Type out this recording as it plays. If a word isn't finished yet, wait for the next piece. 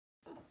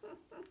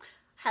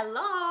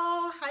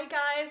Hello, hi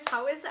guys,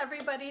 how is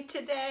everybody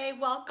today?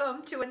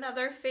 Welcome to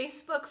another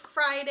Facebook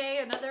Friday,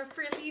 another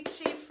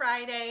Frillici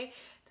Friday.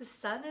 The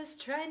sun is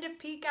trying to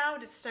peek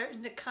out. It's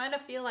starting to kind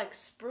of feel like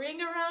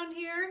spring around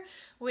here,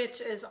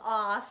 which is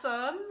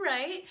awesome,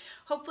 right?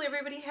 Hopefully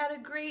everybody had a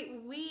great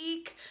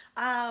week.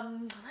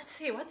 Let's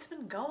see, what's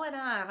been going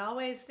on?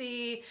 Always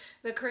the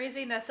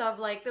craziness of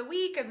like the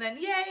week and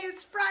then yay,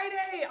 it's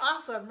Friday.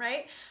 Awesome,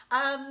 right?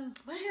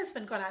 What has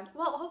been going on?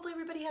 Well, hopefully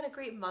everybody had a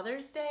great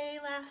Mother's Day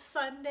last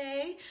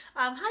Sunday.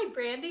 Hi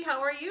Brandy, how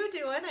are you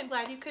doing? I'm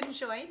glad you could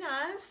join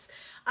us.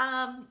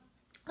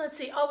 Let's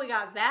see. Oh, we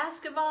got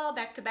basketball,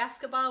 back to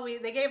basketball.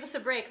 They gave us a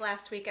break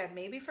last weekend,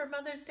 maybe for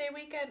Mother's Day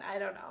weekend. I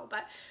don't know,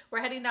 but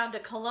we're heading down to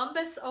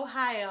Columbus,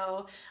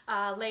 Ohio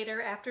later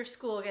after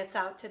school gets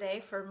out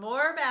today for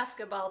more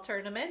basketball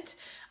tournament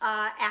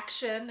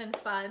action and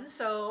fun.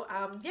 So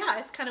yeah,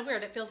 it's kind of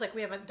weird. It feels like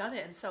we haven't done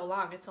it in so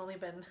long. It's only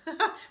been,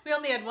 we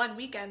only had one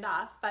weekend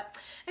off. But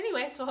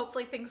anyway, so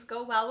hopefully things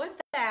go well with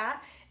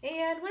that.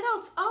 And what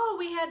else? Oh,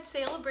 we had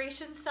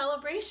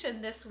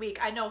celebration this week.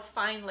 I know,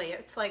 finally.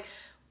 It's like,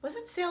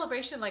 wasn't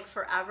celebration like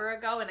forever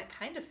ago? And it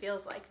kind of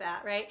feels like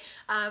that, right?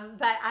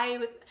 But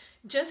I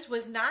just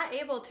was not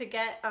able to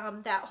get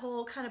that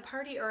whole kind of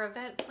party or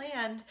event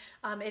planned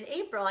in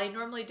April. I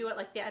normally do it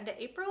like the end of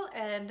April,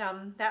 and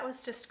that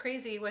was just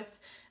crazy with,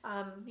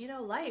 you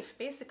know, life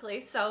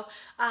basically. So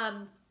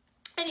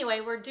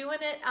anyway, we're doing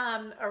it,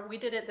 or we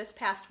did it this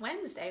past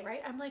Wednesday,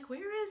 right? I'm like,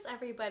 where is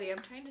everybody? I'm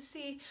trying to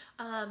see.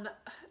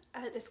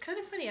 It's kind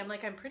of funny. I'm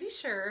like, I'm pretty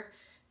sure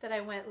that I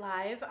went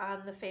live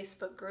on the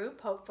Facebook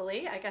group,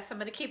 hopefully. I guess I'm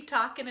gonna keep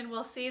talking and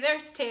we'll see.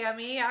 There's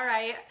Tammy, all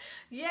right.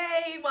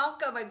 Yay,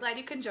 welcome. I'm glad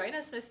you can join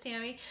us, Miss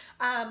Tammy.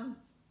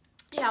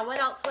 Yeah, what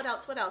else?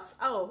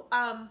 Oh,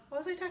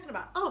 what was I talking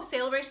about? Oh,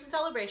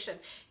 celebration.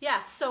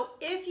 Yeah, so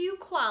if you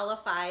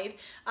qualified,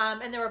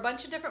 and there were a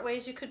bunch of different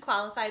ways you could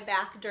qualify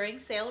back during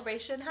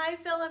celebration. Hi,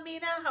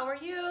 Philomena, how are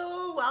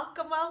you?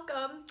 Welcome.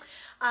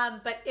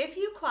 But if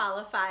you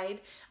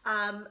qualified,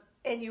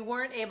 and you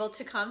weren't able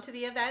to come to the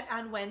event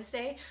on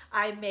Wednesday,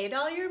 I made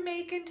all your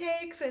make and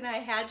takes and I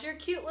had your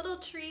cute little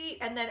treat,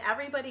 and then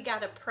everybody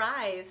got a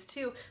prize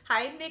too.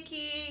 Hi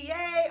Nikki,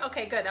 yay.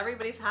 Okay, good,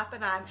 everybody's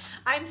hopping on.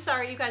 I'm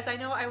sorry you guys, I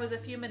know I was a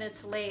few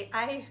minutes late.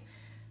 I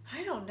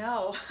don't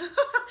know.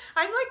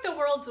 I'm like the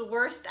world's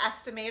worst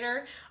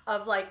estimator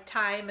of like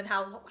time and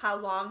how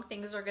long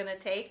things are gonna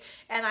take.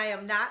 And I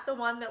am not the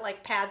one that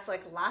like pads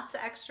like lots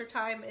of extra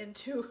time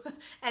into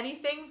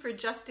anything for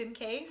just in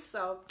case.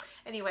 So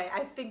anyway,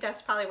 I think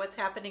that's probably what's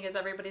happening is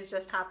everybody's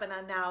just hopping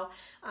on now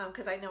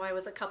because I know I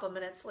was a couple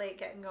minutes late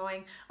getting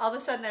going. All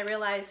of a sudden I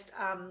realized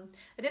I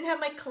didn't have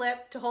my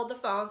clip to hold the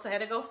phone, so I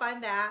had to go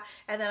find that.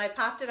 And then I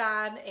popped it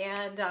on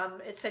and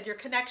it said your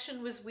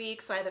connection was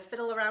weak, so I had to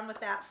fiddle around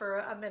with that for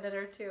a minute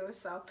or two.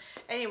 So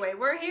anyway,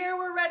 we're here,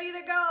 we're ready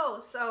to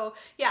go. So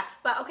yeah,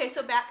 but okay,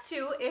 so back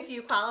to if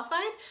you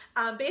qualified,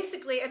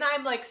 basically, and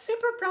I'm like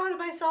super proud of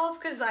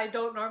myself because I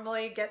don't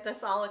normally get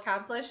this all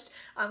accomplished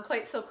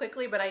quite so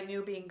quickly, but I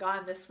knew being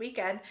gone this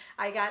weekend,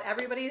 I got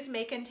everybody's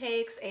make and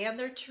takes and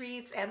their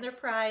treats and their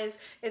prize.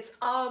 It's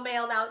all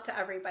mailed out to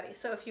everybody.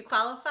 So if you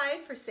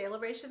qualified for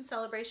celebration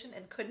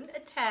and couldn't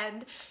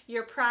attend,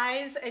 your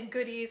prize and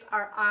goodies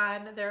are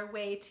on their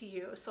way to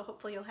you. So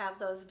hopefully you'll have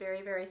those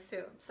very, very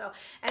soon. So,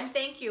 and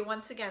thank you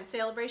once again.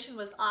 Celebration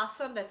was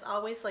awesome. That's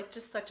always like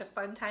just such a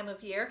fun time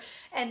of year.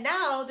 And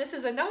now this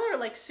is another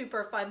like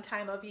super fun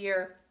time of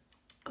year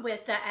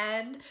with the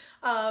end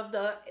of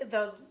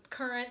the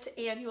current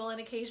annual and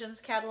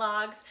occasions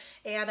catalogs,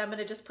 and I'm going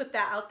to just put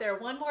that out there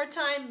one more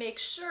time. Make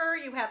sure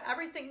you have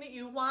everything that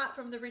you want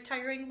from the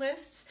retiring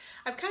lists.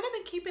 I've kind of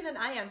been keeping an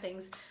eye on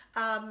things.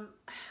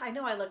 I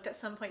know I looked at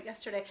some point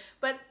yesterday,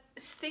 but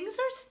things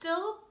are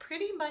still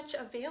pretty much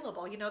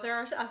available. You know, there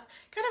are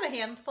kind of a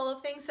handful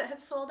of things that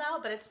have sold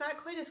out, but it's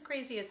not quite as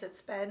crazy as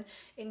it's been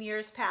in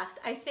years past.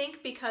 I think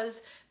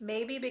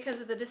maybe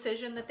because of the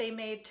decision that they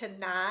made to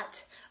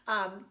not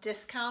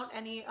discount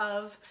any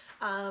of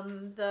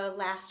the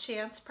last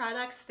chance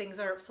products, things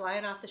aren't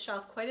flying off the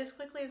shelf quite as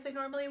quickly as they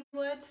normally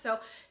would. So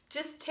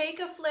just take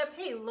a flip.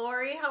 Hey,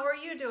 Lori, how are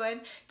you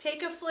doing?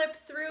 Take a flip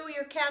through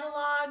your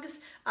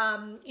catalogs.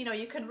 You know,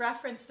 you can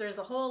reference, there's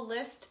a whole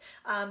list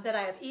that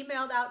I have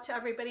emailed out to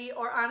everybody,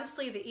 or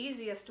honestly, the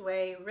easiest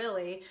way,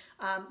 really,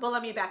 well,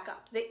 let me back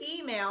up. The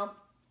email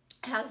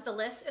has the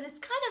list, and it's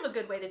kind of a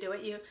good way to do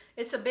it.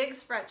 It's a big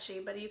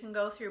spreadsheet, but you can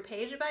go through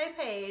page by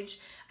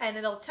page, and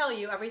it'll tell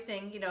you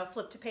everything. You know,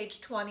 flip to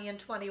page 20 and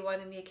 21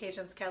 in the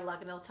occasions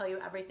catalog, and it'll tell you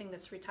everything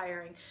that's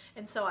retiring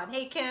and so on.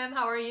 Hey Kim,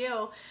 how are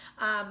you?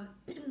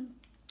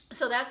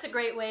 So that's a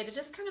great way to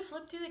just kind of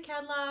flip through the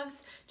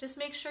catalogs, just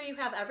make sure you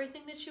have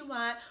everything that you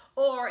want.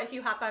 Or if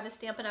you hop on to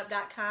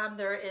StampinuP.com,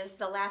 there is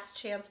the last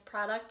chance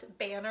product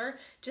banner.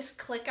 Just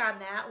click on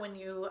that when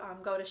you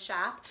go to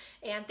shop.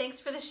 And thanks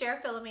for the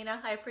share, Philomena.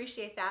 I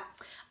appreciate that.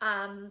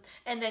 And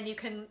then you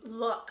can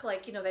look,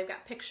 like, you know, they've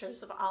got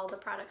pictures of all the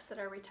products that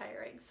are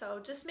retiring. So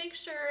just make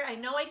sure, I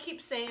know I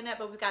keep saying it,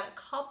 but we've got a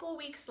couple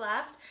weeks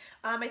left.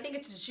 I think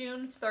it's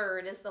June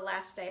 3rd is the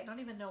last day. I don't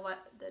even know what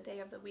the day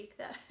of the week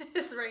that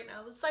is right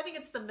now. I think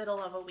it's the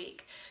middle of a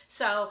week.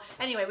 So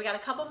anyway, we got a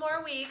couple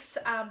more weeks,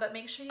 but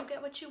make sure you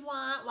get what you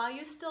want while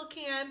you still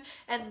can.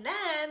 And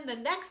then the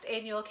next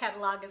annual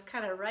catalog is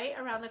kind of right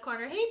around the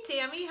corner. Hey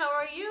Tammy, how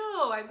are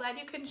you? I'm glad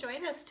you can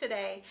join us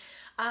today.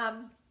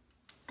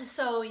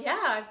 So yeah,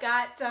 I've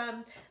got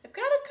a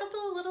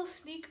couple of little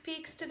sneak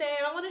peeks today.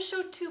 I don't want to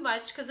show too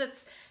much because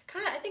it's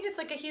kind of, I think it's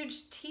like a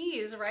huge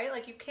tease, right?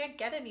 Like you can't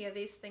get any of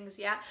these things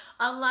yet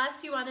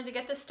unless you wanted to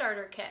get the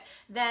starter kit.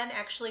 Then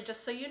actually,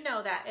 just so you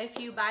know, that if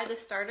you buy the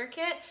starter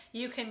kit,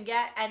 you can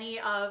get any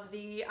of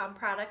the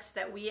products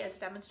that we as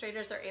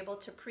demonstrators are able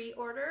to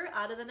pre-order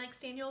out of the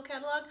next annual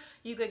catalog.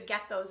 You could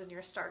get those in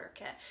your starter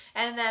kit.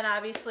 And then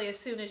obviously as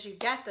soon as you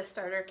get the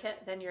starter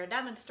kit, then you're a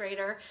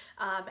demonstrator,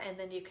 and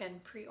then you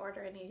can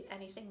pre-order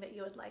anything that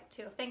you would like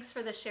to. Thanks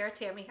for the share,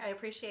 Tammy. I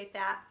appreciate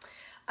that.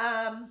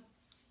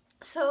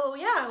 So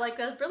yeah, like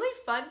a really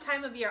fun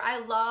time of year.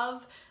 I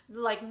love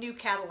like new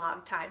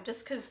catalog time,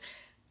 just because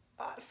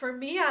for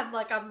me,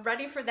 I'm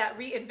ready for that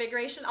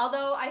reinvigoration.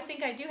 Although I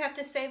think I do have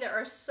to say there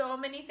are so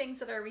many things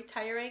that are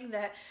retiring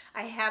that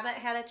I haven't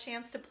had a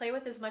chance to play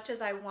with as much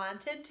as I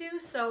wanted to.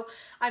 So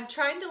I'm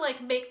trying to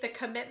like make the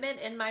commitment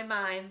in my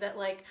mind that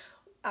like,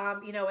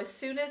 you know, as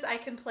soon as I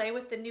can play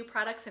with the new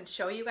products and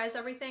show you guys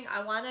everything,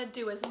 I want to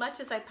do as much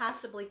as I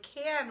possibly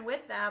can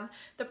with them.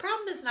 The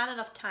problem is not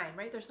enough time,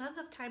 right? There's not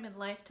enough time in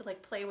life to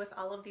like play with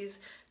all of these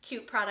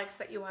cute products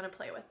that you want to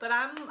play with. But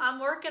I'm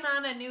working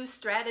on a new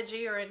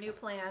strategy or a new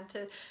plan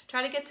to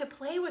try to get to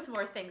play with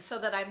more things so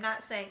that I'm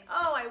not saying,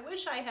 oh, I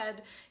wish I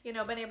had, you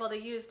know, been able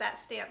to use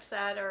that stamp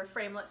set or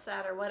framelit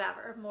set or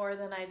whatever more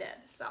than I did.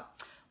 So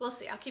we'll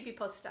see. I'll keep you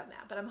posted on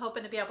that. But I'm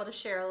hoping to be able to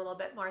share a little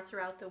bit more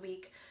throughout the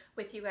week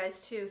with you guys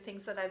too,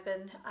 things that I've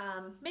been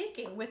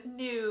making with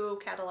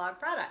new catalog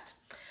products.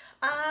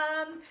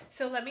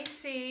 So let me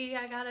see,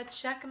 I gotta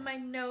check my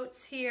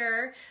notes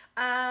here.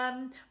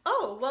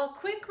 Oh, well,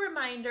 quick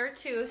reminder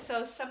too,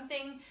 so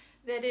something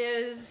that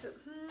is,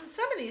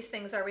 some of these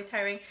things are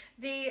retiring.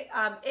 The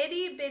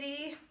Itty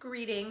Bitty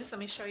Greetings, let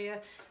me show you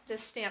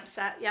this stamp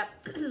set, yep.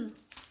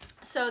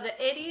 So the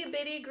Itty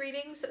Bitty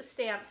Greetings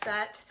stamp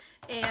set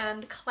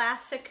and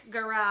Classic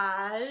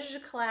Garage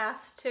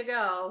Class to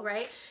Go,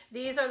 right?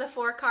 These are the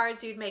 4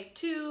 cards. You'd make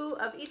 2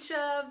 of each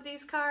of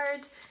these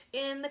cards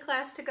in the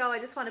Class to Go. I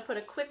just want to put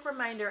a quick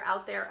reminder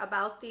out there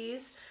about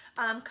these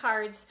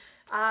cards.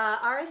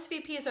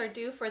 RSVPs are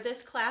due for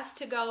this Class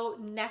to Go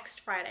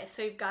next Friday,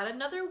 so you've got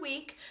another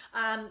week.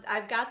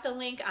 I've got the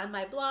link on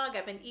my blog.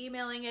 I've been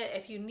emailing it.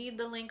 If you need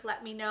the link,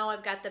 let me know.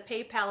 I've got the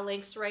PayPal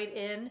links right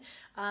in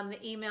the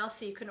email,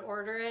 so you can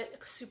order it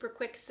super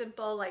quick,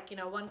 simple, like, you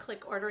know,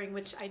 one-click ordering,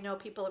 which I know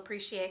people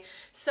appreciate.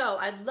 So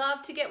I'd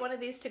love to get one of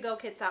these to-go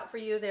kits out for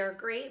you. They're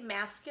great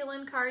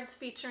masculine cards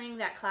featuring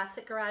that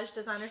Classic Garage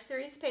Designer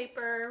Series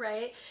paper,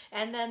 right?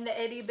 And then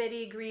the Itty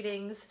Bitty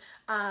Greetings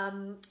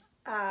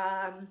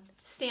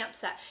stamp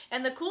set.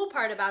 And the cool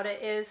part about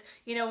it is,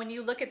 you know, when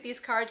you look at these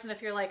cards, and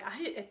if you're like,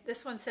 if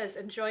this one says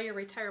enjoy your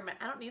retirement,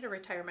 I don't need a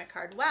retirement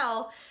card.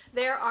 Well,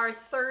 there are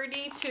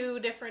 32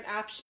 different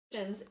options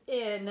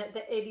in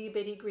the Itty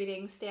Bitty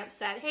Greetings stamp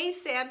set. Hey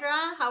Sandra,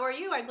 how are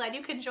you? I'm glad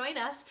you can join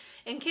us.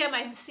 And Kim,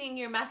 I'm seeing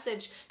your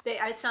message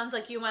that it sounds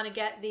like you want to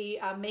get the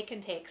make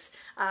and takes,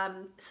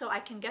 so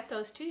I can get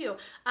those to you.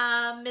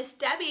 Miss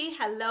Debbie,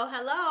 hello,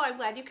 hello. I'm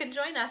glad you can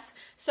join us.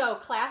 So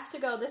Class to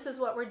Go, this is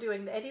what we're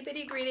doing, the Itty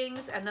Bitty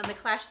Greetings and then the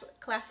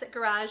Classic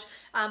Garage.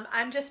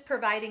 I'm just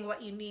providing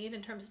what you need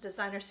in terms of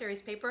Designer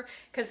Series paper,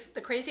 because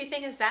the crazy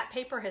thing is that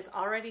paper has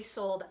already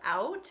sold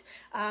out.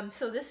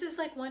 So this is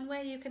like one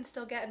way you can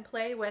still get and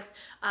play with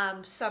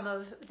some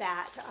of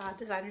that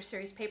Designer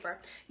Series paper.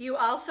 You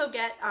also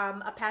get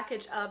a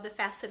package of the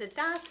faceted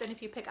dots, and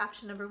if you pick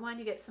option number 1,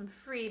 you get some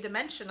free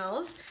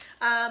dimensionals.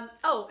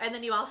 Oh, and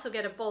then you also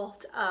get a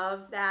bolt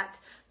of that,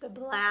 the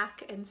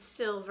black and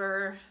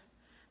silver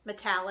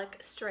metallic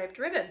striped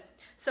ribbon.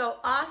 So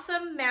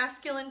awesome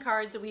masculine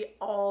cards. We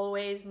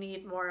always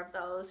need more of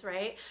those,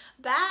 right?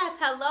 Beth,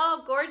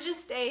 hello,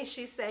 gorgeous day.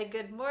 She said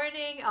good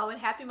morning. Oh, and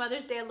happy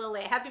Mother's Day a little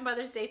late. Happy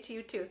Mother's Day to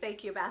you too.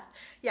 Thank you, Beth.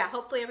 Yeah,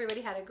 hopefully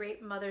everybody had a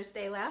great Mother's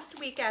Day last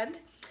weekend.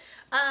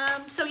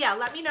 So yeah,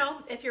 let me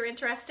know if you're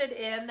interested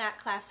in that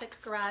Classic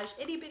Garage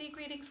Itty Bitty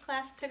Greetings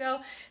Class to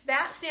Go.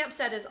 That stamp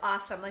set is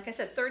awesome. Like I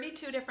said,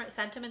 32 different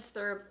sentiments.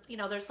 They're, you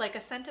know, there's like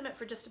a sentiment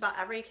for just about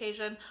every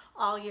occasion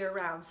all year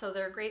round. So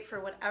they're great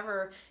for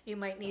whatever you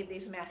might need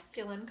these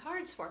masculine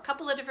cards for. A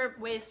couple of different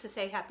ways to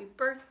say happy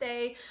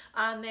birthday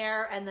on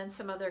there, and then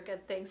some other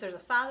good things. There's a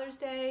Father's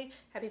Day,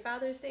 happy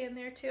Father's Day in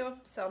there too.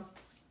 So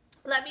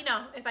let me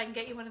know if I can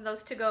get you one of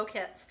those to-go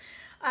kits.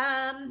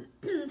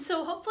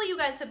 So hopefully you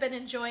guys have been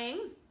enjoying,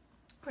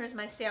 where's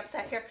my stamp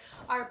set here,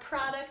 our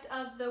product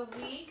of the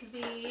week,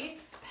 the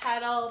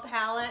PETAL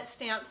palette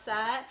stamp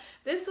set.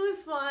 This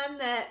was one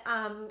that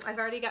I've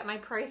already got my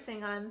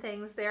pricing on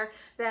things there,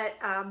 that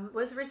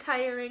was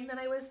retiring, that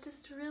I was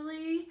just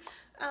really,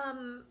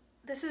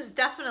 this is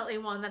definitely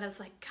one that I was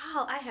like,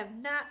 God, I have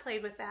not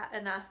played with that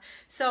enough.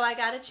 So I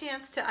got a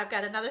chance to, I've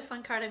got another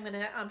fun card I'm going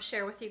to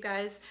share with you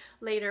guys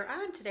later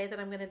on today that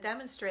I'm going to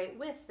demonstrate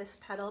with this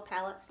PETAL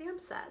palette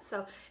stamp set.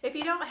 So if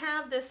you don't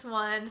have this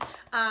one,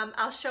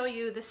 I'll show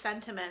you the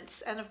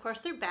sentiments. And of course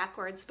they're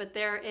backwards, but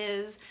there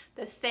is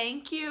the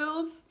thank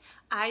you,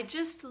 I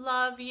just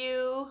love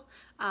you,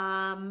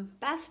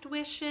 best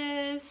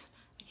wishes,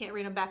 I can't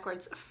read them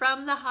backwards,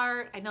 from the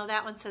heart. I know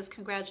that one says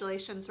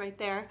congratulations right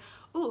there.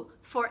 Ooh,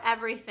 for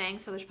everything.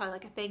 So there's probably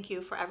like a thank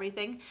you for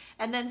everything.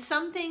 And then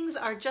some things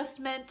are just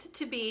meant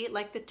to be,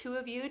 like the two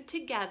of you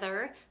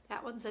together.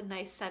 That one's a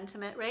nice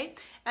sentiment, right?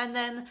 And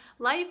then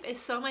life is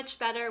so much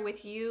better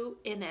with you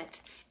in it.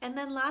 And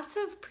then lots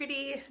of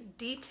pretty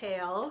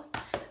detail.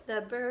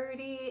 The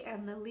birdie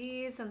and the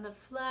leaves and the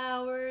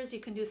flowers. You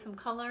can do some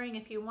coloring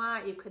if you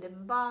want. You could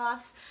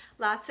emboss.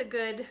 Lots of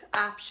good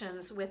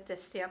options with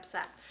this stamp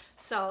set.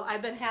 So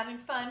I've been having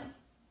fun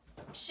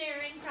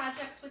sharing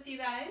projects with you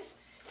guys.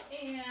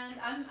 And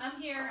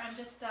I'm here, I'm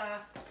just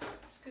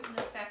scooting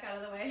this back out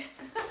of the way.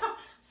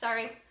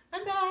 Sorry,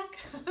 I'm back.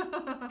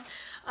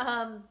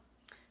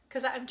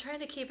 Because I'm trying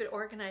to keep it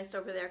organized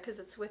over there because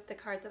it's with the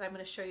card that I'm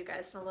going to show you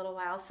guys in a little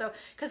while. So,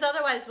 because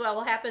otherwise what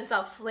will happen is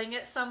I'll fling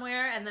it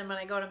somewhere, and then when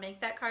I go to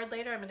make that card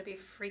later, I'm going to be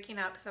freaking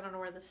out because I don't know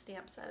where the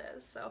stamp set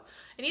is. So,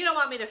 and you don't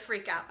want me to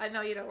freak out. I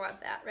know you don't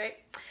want that, right?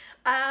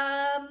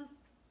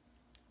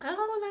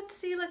 Oh, let's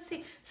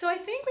see. So I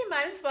think we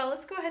might as well,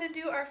 let's go ahead and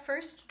do our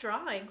first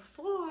drawing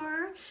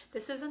for,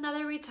 this is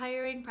another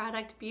retiring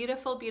product.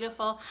 Beautiful,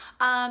 beautiful.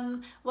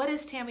 What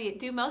is Tammy?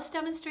 Do most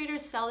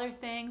demonstrators sell their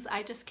things?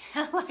 I just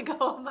can't let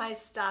go of my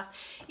stuff.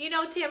 You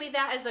know, Tammy,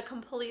 that is a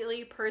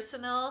completely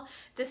personal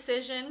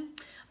decision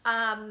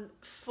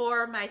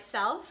for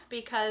myself,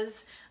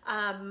 because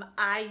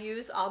I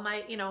use all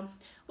my,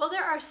 well,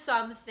 there are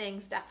some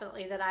things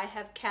definitely that I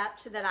have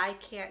kept that I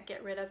can't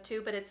get rid of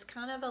too, but it's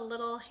kind of a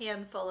little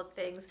handful of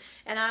things.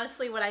 And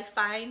honestly, what I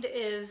find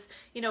is,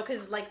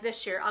 because like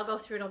this year, I'll go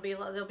through and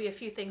there'll be a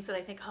few things that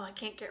I think, oh, I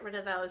can't get rid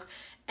of those.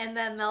 And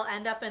then they'll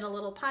end up in a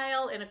little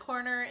pile in a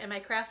corner in my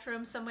craft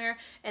room somewhere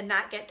and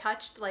not get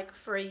touched like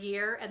for a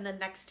year. And then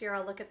next year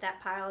I'll look at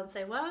that pile and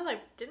say, well, I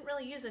didn't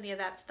really use any of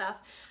that stuff.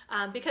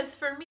 Because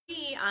for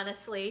me,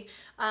 honestly,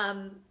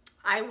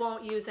 I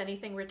won't use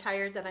anything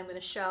retired that I'm going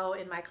to show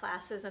in my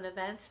classes and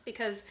events,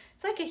 because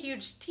it's like a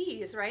huge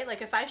tease, right?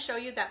 Like if I show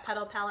you that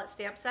PETAL palette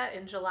stamp set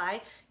in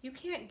July, you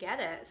can't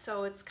get it.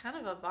 So it's kind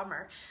of a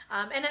bummer.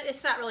 And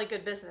it's not really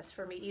good business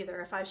for me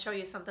either. If I show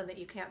you something that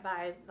you can't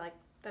buy, like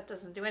that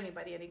doesn't do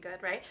anybody any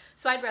good, right?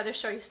 So I'd rather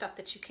show you stuff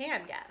that you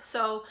can get.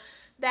 So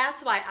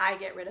that's why I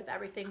get rid of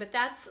everything. But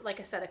that's,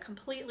 like I said, a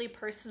completely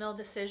personal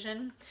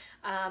decision.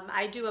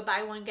 I do a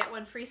buy one, get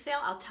one free sale.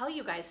 I'll tell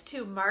you guys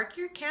too, mark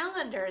your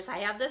calendars. I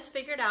have this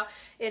figured out.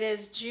 It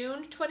is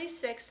June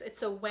 26th.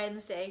 It's a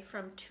Wednesday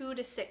from 2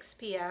 to 6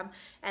 p.m.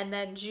 And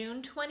then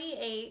June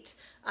 28th,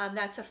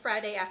 that's a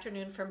Friday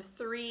afternoon from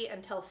 3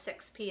 until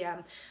 6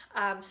 p.m.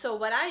 So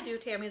what I do,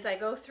 Tammy, is I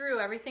go through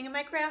everything in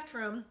my craft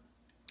room.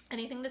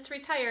 Anything that's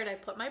retired, I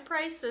put my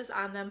prices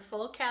on them,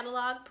 full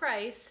catalog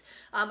price,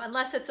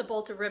 unless it's a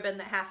bolt of ribbon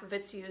that half of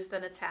it's used,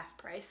 then it's half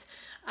price.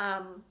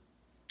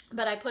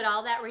 But I put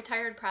all that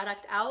retired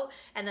product out,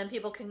 and then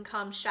people can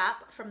come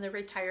shop from the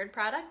retired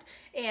product.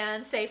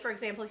 And say, for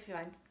example, if you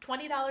find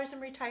 $20 in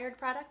retired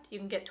product, you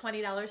can get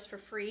 $20 for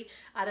free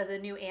out of the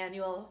new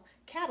annual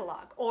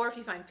catalog. Or if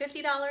you find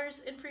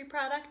 $50 in free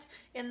product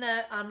in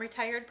the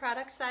retired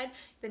product side,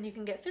 then you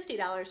can get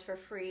 $50 for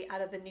free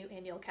out of the new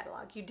annual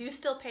catalog. You do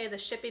still pay the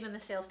shipping and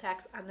the sales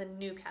tax on the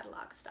new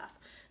catalog stuff.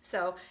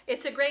 So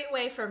it's a great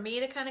way for me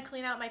to kind of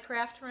clean out my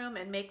craft room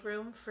and make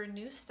room for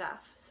new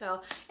stuff.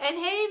 So, and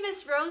hey,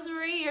 Miss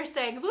Rosemary, you're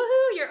saying,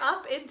 woohoo, you're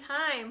up in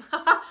time.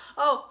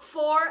 Oh,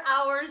 4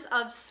 hours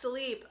of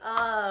sleep.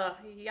 Ugh,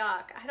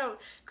 yuck.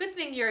 Good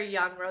thing you're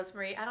young,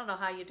 Rosemary. I don't know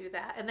how you do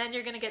that. And then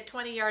you're going to get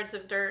 20 yards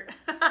of dirt.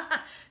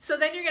 So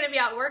then you're going to be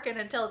out working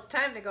until it's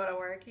time to go to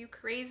work. You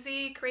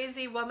crazy,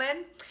 crazy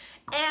woman.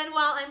 And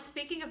while I'm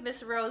speaking of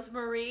Miss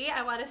Rosemary,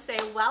 I want to say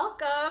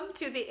welcome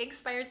to the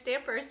Inkspired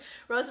Stampers.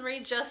 Rosemary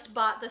just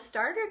bought the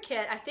starter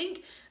kit, I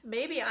think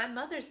maybe on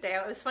Mother's Day.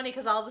 It was funny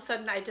because all of a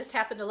sudden I just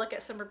happened to look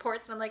at some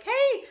reports and I'm like,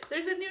 hey,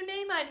 there's a new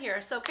name on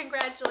here. So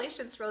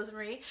congratulations,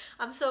 Rosemary.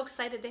 I'm so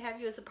excited to have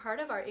you as a part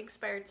of our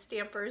Inkspired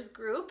Stampers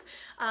group.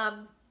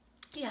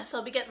 Yeah, so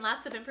I'll be getting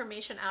lots of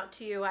information out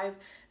to you.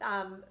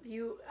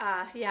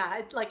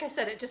 Yeah, like I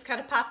said, it just kind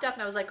of popped up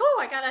and I was like, oh,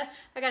 I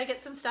gotta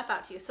get some stuff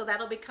out to you. So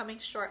that'll be coming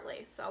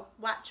shortly. So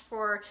watch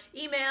for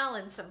email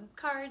and some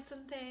cards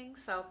and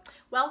things. So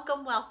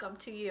welcome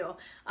to you.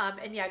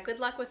 And yeah, good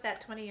luck with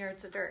that 20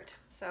 yards of dirt.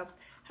 So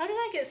how did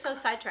I get so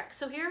sidetracked?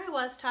 So here I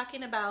was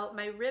talking about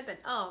my ribbon.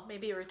 Oh,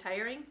 maybe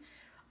retiring?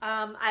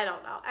 I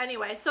don't know.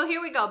 Anyway, so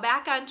here we go,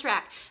 back on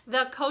track.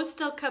 The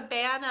Coastal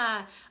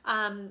Cabana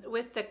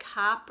with the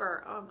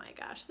copper. Oh my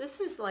gosh,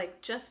 this is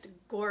like just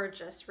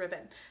gorgeous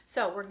ribbon.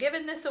 So we're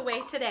giving this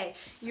away today.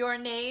 Your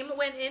name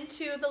went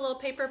into the little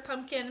paper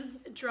pumpkin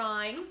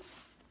drawing.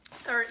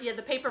 Or yeah,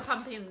 the paper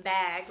pumpkin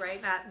bag,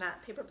 right?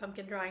 Not paper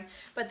pumpkin drawing,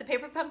 but the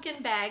paper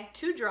pumpkin bag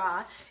to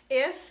draw.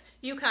 If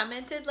you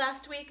commented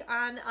last week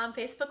on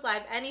Facebook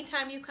Live,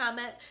 anytime you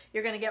comment,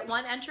 you're going to get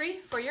 1 entry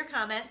for your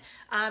comment.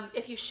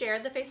 If you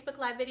shared the Facebook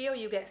Live video,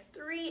 you get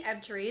 3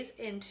 entries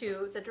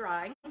into the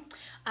drawing.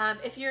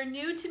 If you're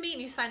new to me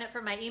and you sign up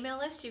for my email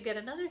list, you get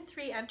another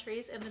 3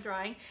 entries in the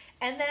drawing.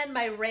 And then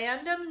my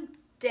random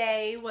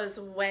day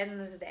was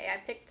Wednesday.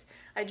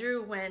 I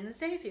drew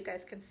Wednesday, if you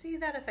guys can see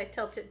that, if I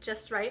tilt it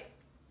just right.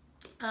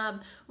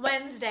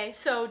 Wednesday,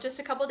 so just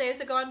a couple days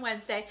ago on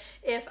Wednesday,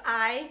 if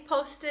I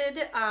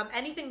posted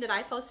anything that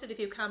I posted, if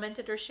you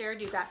commented or shared,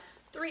 you got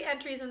 3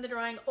 entries in the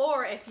drawing,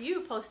 or if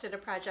you posted a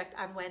project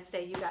on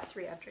Wednesday, you got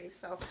 3 entries.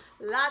 So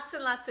lots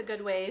and lots of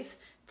good ways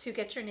to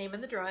get your name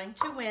in the drawing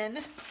to win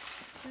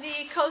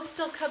the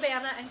Coastal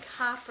Cabana and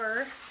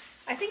Copper.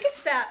 I think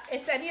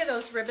it's any of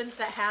those ribbons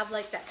that have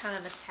like that kind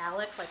of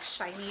metallic, like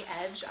shiny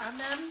edge on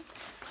them.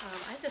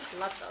 I just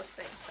love those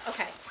things.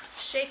 Okay,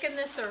 shaking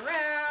this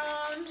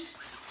around.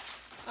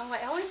 Oh,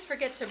 I always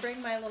forget to bring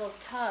my little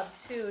tub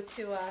too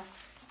to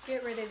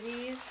get rid of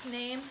these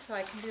names so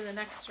I can do the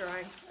next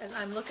drawing. And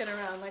I'm looking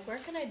around like, where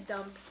can I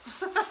dump?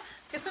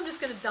 Guess I'm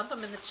just gonna dump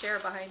them in the chair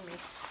behind me.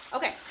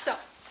 Okay, so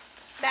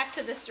back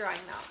to this drawing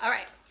now. All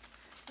right,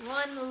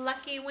 1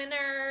 lucky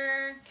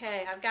winner.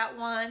 Okay, I've got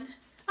 1.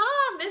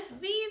 Ah, Miss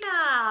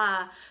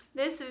Vina.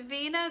 Miss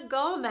Vina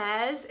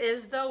Gomez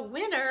is the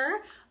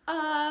winner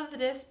of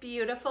this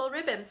beautiful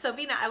ribbon. So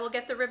Vina, I will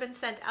get the ribbon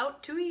sent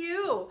out to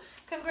you.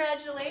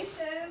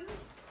 Congratulations.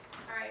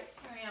 All right,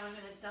 here I am. I'm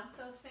gonna dump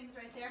those things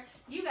right there.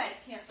 You guys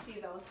can't see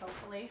those,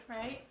 hopefully,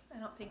 right? I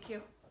don't think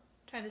you,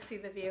 trying to see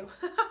the view.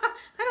 I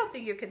don't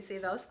think you can see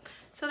those.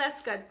 So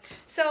that's good.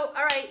 So,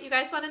 all right, you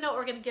guys wanna know what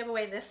we're gonna give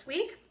away this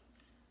week?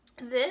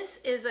 This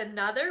is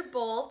another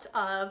bolt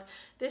of,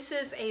 this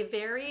is a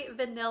very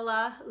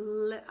vanilla,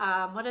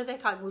 what are they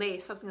called?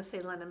 Lace. I was going to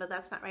say linen, but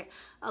that's not right.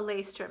 A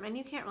lace trim. And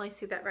you can't really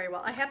see that very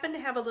well. I happen to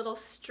have a little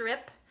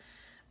strip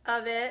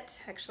of it.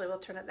 Actually, we'll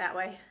turn it that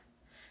way.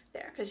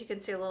 There, because you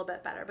can see a little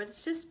bit better. But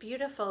it's just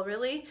beautiful.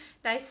 Really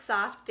nice,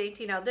 soft,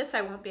 dainty. Now this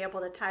I won't be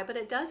able to tie, but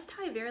it does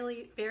tie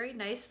very, very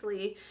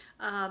nicely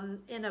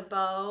in a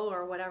bow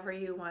or whatever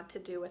you want to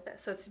do with it.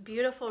 So it's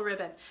beautiful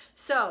ribbon.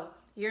 So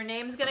your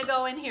name's going to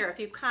go in here. If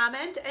you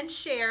comment and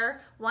share,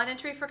 1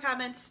 entry for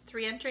comments,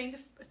 3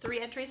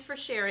 entries for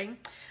sharing.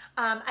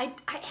 I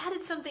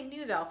added something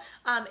new though.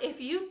 If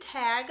you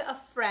tag a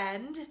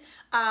friend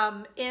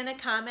in a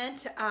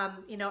comment,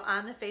 you know,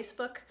 on the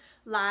Facebook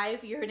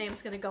Live, your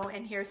name's going to go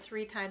in here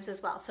 3 times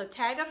as well. So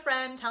tag a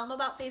friend, tell them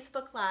about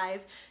Facebook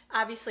Live.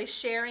 Obviously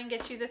sharing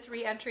gets you the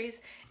 3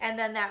 entries, and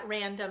then that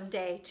random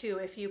day too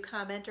if you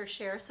comment or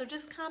share. So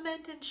just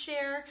comment and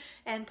share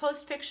and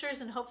post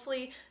pictures, and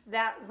hopefully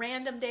that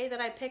random day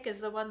that I pick is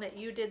the one that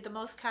you did the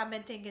most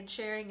commenting and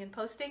sharing and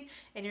posting,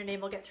 and your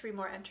name will get 3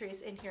 more entries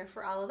in here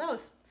for all of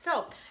those.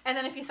 So, and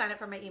then if you sign up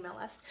for my email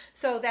list.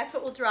 So that's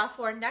what we'll draw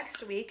for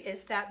next week,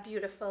 is that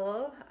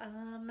beautiful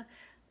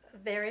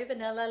very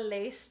vanilla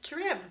lace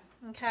trim.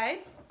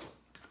 Okay,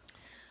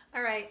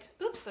 all right.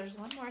 Oops, there's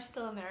 1 more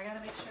still in there. I gotta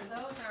make sure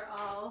those are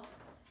all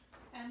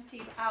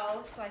emptied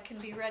out so I can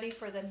be ready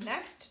for the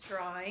next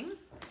drawing.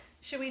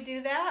 Should we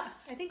do that?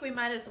 I think we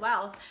might as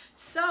well.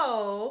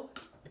 So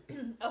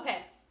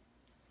okay,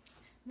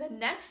 the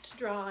next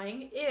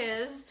drawing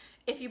is,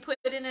 if you put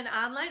in an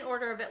online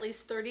order of at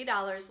least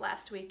 $30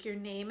 last week, your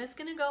name is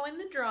going to go in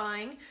the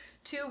drawing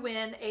to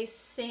win a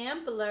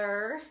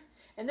sampler.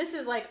 And this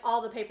is like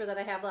all the paper that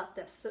I have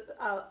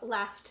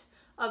left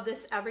of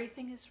this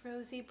Everything is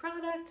Rosy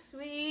product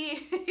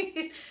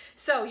suite.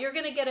 So you're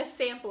going to get a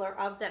sampler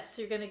of this.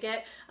 So you're going to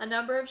get a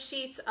number of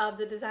sheets of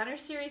the designer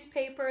series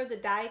paper, the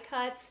die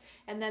cuts,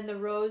 and then the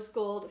rose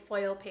gold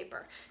foil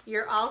paper.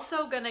 You're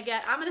also going to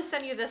get, I'm going to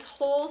send you this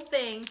whole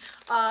thing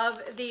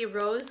of the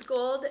rose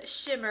gold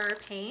shimmer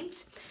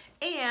paint.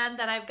 And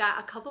then I've got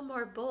a couple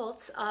more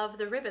bolts of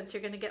the ribbon. So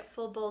you're going to get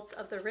full bolts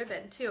of the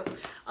ribbon too,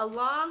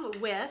 along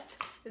with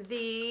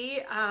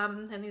the,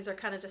 and these are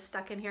kind of just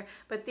stuck in here,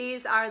 but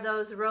these are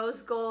those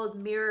rose gold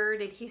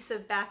mirrored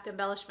adhesive backed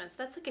embellishments.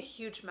 That's like a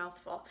huge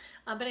mouthful.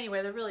 But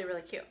anyway, they're really,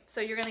 really cute. So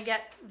you're going to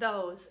get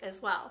those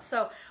as well.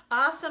 So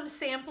awesome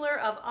sampler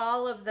of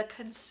all of the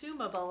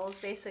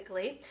consumables,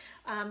 basically,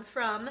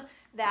 from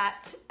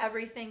that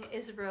Everything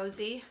is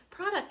Rosy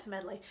product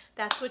medley.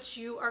 That's what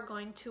you are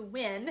going to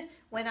win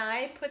when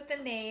I put the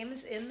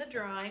names in the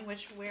drawing,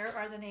 which, where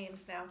are the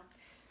names now?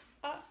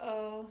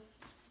 Uh-oh.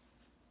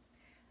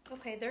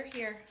 Okay, they're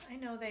here. I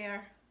know they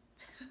are.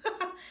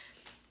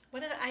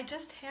 What did I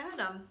just had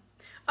them?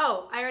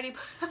 Oh, I already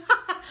put,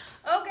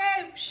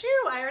 okay, shoo,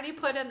 I already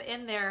put them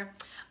in there.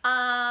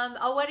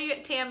 Oh, what are you,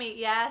 Tammy?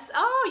 Yes.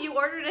 Oh, you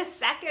ordered a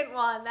second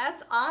one.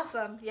 That's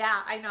awesome.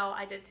 Yeah, I know.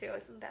 I did too.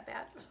 Isn't that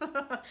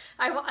bad?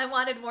 I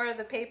wanted more of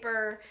the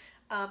paper.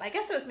 I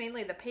guess it was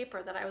mainly the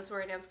paper that I was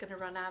worried I was going to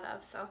run out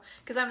of. So,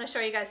 because I'm going to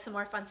show you guys some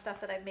more fun stuff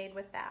that I've made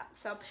with that.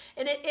 So,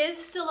 and it is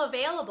still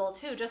available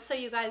too, just so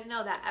you guys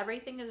know that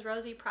everything is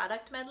Rosy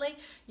product medley.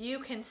 You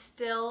can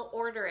still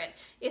order it.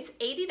 It's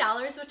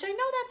 $80, which I know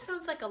that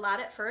sounds like a lot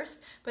at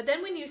first, but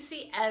then when you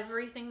see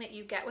everything that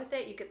you get with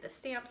it, you get the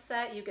stamp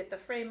set, you get the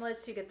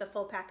framelits, you get the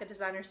full pack of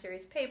designer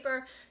series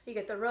paper, you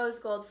get the rose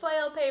gold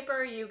foil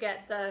paper, you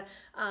get the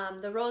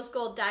rose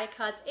gold die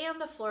cuts and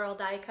the floral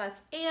die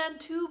cuts and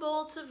 2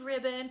 bolts of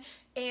ribbon,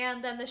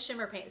 and then the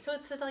shimmer paint. So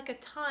it's like a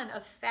ton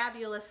of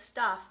fabulous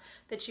stuff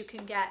that you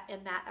can get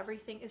in that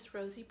Everything is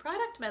Rosy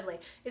product medley.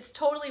 It's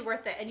totally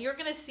worth it, and you're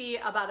gonna see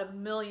about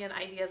 1 million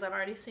ideas. I'm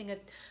already seeing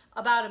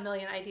about 1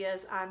 million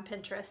ideas on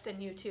Pinterest and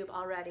YouTube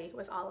already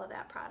with all of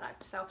that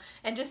product. So,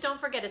 and just don't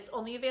forget, it's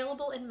only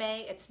available in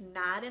May. It's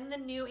not in the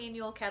new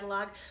annual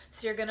catalog,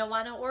 so you're gonna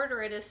wanna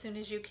order it as soon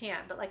as you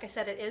can. But like I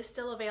said, it is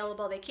still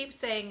available. They keep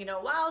saying, you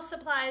know, while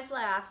supplies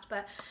last,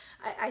 but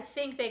I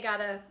think they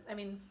gotta, I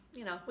mean,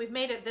 you know, we've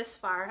made it this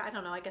far. I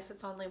don't know, I guess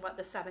it's only, what,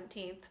 the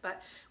 17th,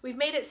 but we've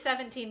made it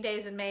 17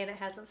 days in May and it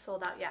hasn't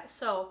sold out yet.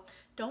 So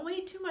don't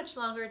wait too much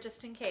longer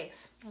just in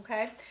case,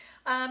 okay?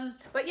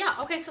 But yeah,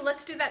 okay, so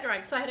let's do that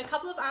drawing. So I had a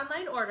couple of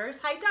online orders.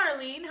 Hi,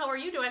 Darlene, how are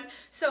you doing?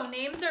 So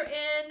names are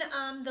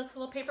in this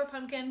little paper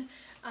pumpkin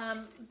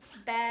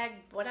bag,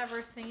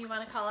 whatever thing you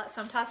want to call it.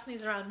 So I'm tossing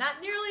these around.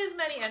 Not nearly as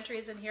many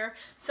entries in here.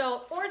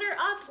 So order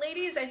up,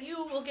 ladies, and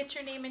you will get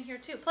your name in here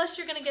too. Plus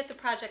you're going to get the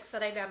projects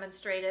that I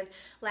demonstrated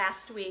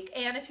last week.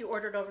 And if you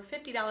ordered over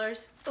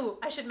 $50, ooh,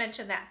 I should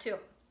mention that too.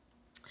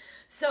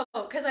 So,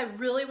 because I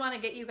really want to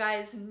get you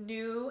guys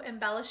new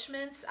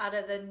embellishments out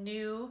of the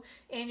new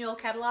annual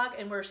catalog,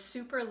 and we're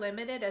super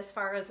limited as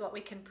far as what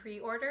we can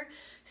pre-order.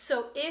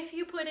 So if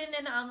you put in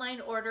an online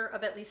order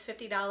of at least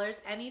 $50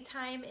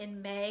 anytime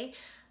in May,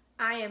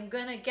 I am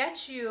gonna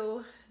get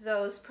you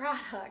those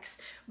products.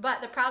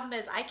 But the problem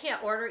is I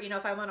can't order, you know,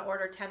 if I want to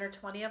order 10 or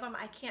 20 of them,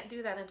 I can't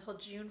do that until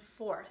June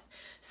 4th.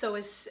 So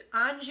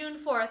on June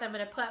 4th, I'm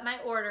gonna put my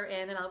order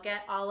in and I'll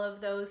get all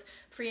of those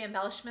free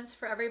embellishments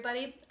for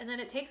everybody. And then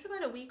it takes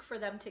about a week for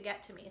them to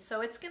get to me.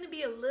 So it's gonna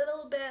be a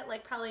little bit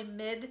like probably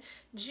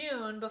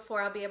mid-June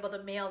before I'll be able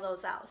to mail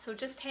those out. So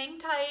just hang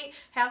tight,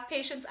 have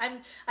patience.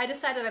 I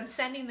decided I'm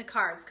sending the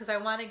cards because I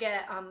want to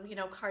get, you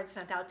know, cards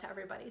sent out to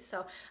everybody.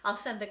 So I'll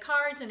send the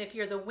cards, and if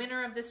you're the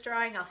winner of this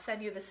drawing, I'll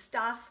send you the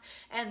stuff,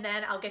 and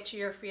then I'll get you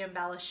your free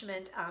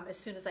embellishment as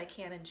soon as I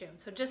can in June.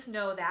 So just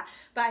know that.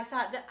 But I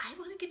thought that I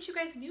want to get you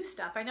guys new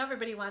stuff. I know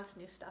everybody wants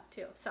new stuff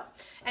too. So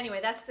anyway,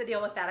 that's the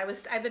deal with that.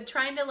 I've been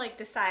trying to like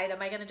decide,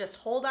 am I going to just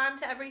hold on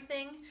to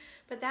everything?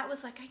 But that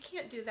was like, I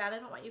can't do that. I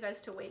don't want you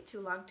guys to wait too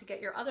long to get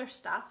your other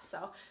stuff.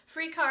 So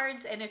free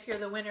cards, and if you're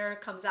the winner,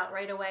 it comes out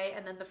right away,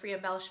 and then the free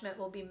embellishment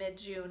will be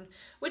mid-June,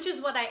 which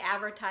is what I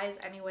advertise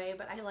anyway,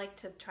 but I like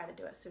to try to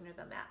do it sooner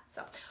than that.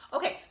 So,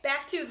 okay,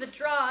 back to the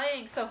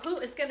drawing. So who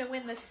is gonna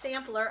win the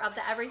sampler of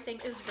the Everything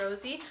is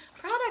Rosy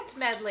product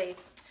medley?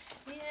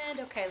 And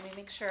okay, let me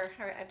make sure.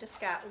 All right, I've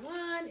just got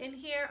one in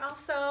here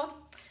also.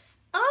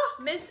 Oh,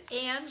 Miss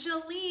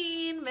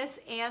Angeline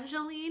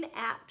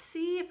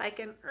Apsey. If I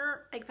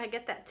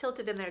get that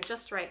tilted in there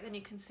just right, then you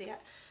can see it.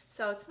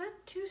 So it's not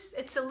too,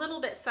 it's a little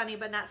bit sunny,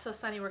 but not so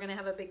sunny. We're gonna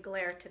have a big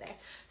glare today.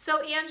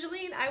 So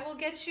Angeline, I will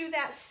get you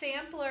that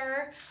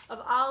sampler of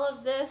all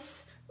of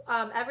this.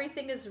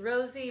 Everything is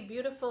Rosy,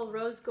 beautiful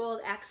rose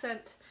gold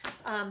accent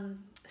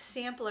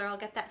sampler. I'll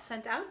get that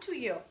sent out to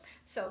you.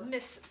 So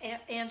Miss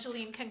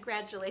Angeline,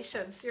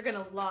 congratulations. You're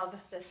gonna love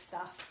this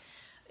stuff.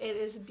 It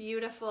is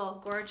beautiful,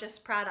 gorgeous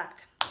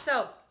product.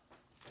 So,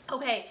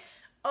 okay,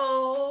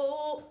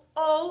 OMG,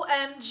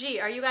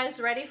 are you guys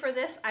ready for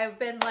this? I've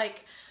been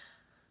like,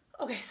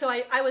 okay, so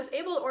I was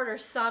able to order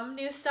some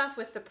new stuff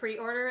with the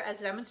pre-order as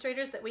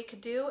demonstrators that we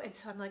could do, and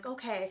so I'm like,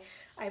 okay,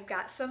 I've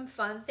got some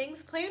fun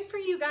things planned for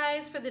you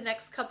guys for the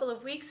next couple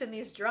of weeks in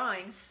these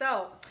drawings.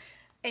 So,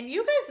 and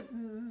you guys,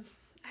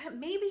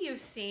 maybe you've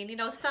seen, you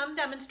know, some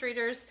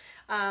demonstrators,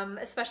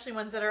 especially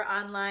ones that are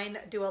online,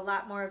 do a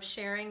lot more of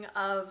sharing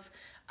of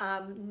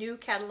new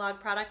catalog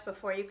product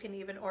before you can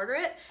even order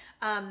it.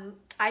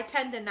 I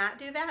tend to not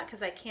do that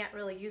because I can't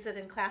really use it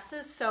in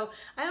classes. So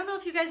I don't know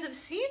if you guys have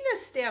seen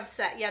this stamp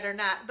set yet or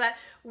not, but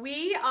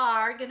we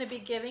are going to be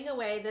giving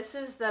away, this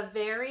is the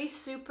very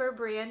super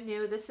brand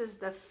new, this is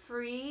the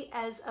Free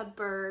as a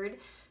Bird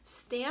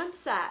stamp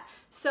set.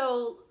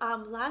 So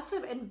lots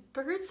of, and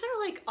birds are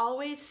like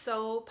always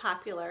so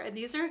popular, and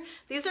these are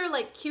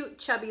like cute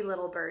chubby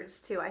little birds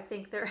too. I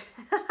think they're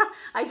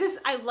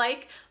I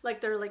like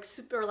they're like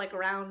super like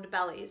round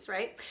bellies,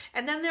 right?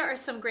 And then there are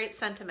some great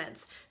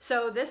sentiments.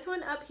 So this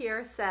one up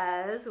here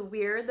says,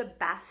 "We're the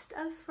best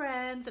of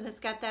friends," and it's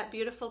got that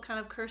beautiful kind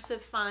of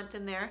cursive font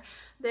in there.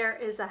 There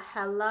is a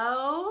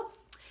hello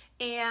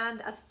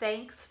and a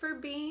thanks for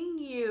being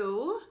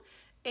you,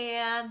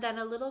 and then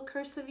a little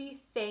cursive-y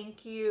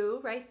thank you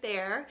right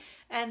there,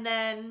 and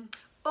then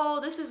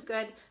Oh, this is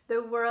good.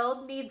 The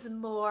world needs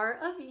more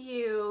of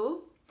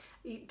you.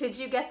 Did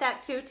you get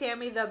that too,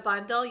 Tammy, the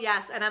bundle?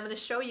 Yes, and I'm going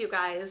to show you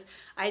guys.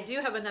 I do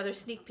have another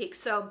sneak peek.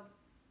 So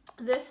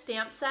this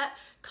stamp set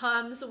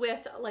comes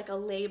with like a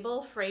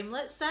label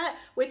framelit set,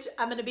 which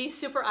I'm going to be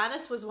super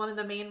honest was one of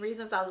the main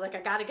reasons I was like,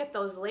 I got to get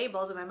those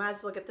labels and I might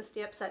as well get the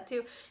stamp set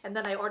too. And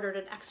then I ordered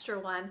an extra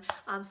one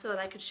so that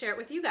I could share it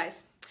with you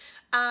guys.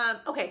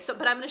 Okay, so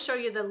but I'm going to show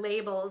you the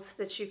labels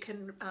that you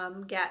can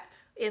get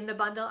in the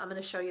bundle. I'm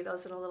going to show you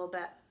those in a little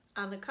bit.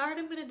 On the card,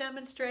 I'm going to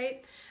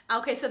demonstrate.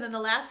 Okay, so then the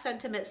last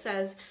sentiment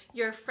says,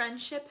 your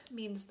friendship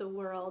means the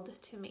world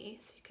to me.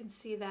 So you can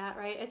see that,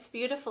 right? It's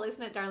beautiful,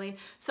 isn't it, Darlene?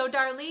 So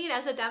Darlene,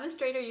 as a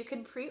demonstrator, you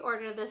can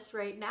pre-order this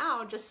right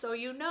now, just so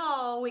you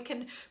know. We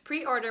can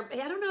pre-order.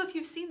 I don't know if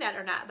you've seen that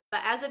or not,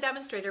 but as a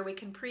demonstrator, we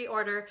can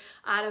pre-order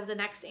out of the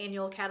next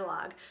annual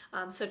catalog.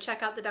 So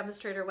check out the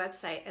demonstrator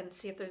website and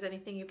see if there's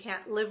anything you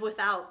can't live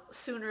without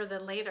sooner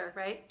than later,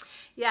 right?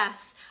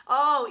 Yes.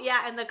 Oh,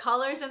 yeah, and the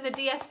colors in the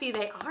DSP,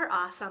 they are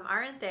awesome,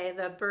 aren't they?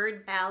 The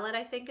bird ballad,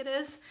 I think it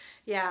is.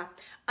 Yeah.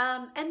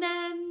 And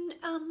then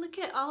look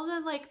at all the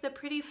like the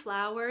pretty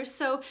flowers.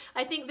 So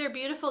I think they're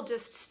beautiful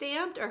just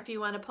stamped, or if you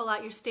want to pull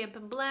out your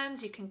Stampin'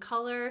 Blends, you can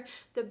color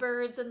the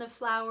birds and the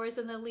flowers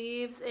and the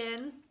leaves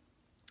in.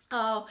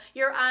 Oh,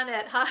 you're on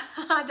it, huh,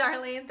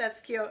 Darlene? That's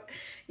cute.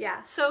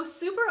 Yeah, so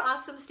super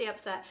awesome stamp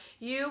set.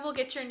 You will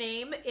get your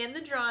name in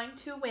the drawing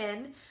to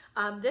win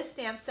this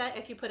stamp set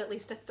if you put at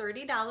least a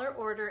 $30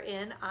 order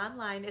in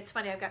online. It's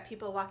funny, I've got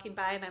people walking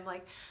by and I'm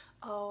like,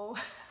 oh,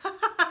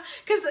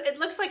 because it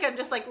looks like I'm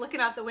just like looking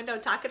out the window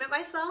talking to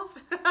myself.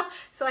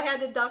 So I had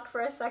to duck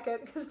for a second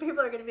because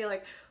people are going to be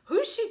like,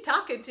 who's she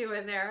talking to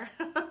in there?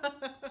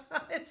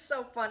 It's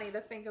so funny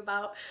to think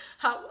about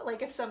how,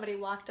 like, if somebody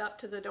walked up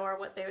to the door,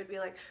 what they would be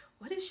like,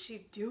 what is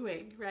she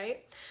doing,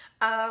 right?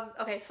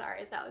 Okay,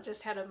 sorry, that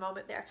just had a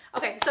moment there.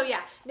 Okay, so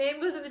yeah,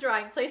 name goes in the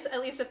drawing. Place at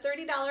least a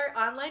 $30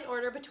 online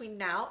order between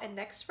now and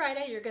next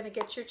Friday. You're gonna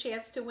get your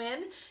chance to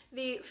win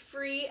the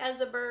free as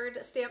a bird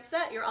stamp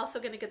set. You're also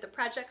gonna get the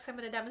projects I'm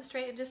gonna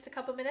demonstrate in just a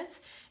couple minutes.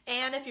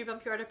 And if you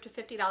bump your order up to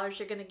 $50,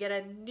 you're gonna get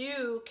a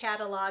new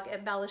catalog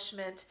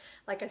embellishment.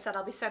 Like I said,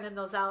 I'll be sending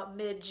those out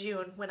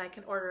mid-June when I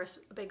can order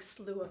a big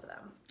slew of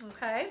them,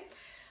 okay?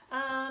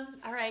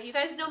 All right, you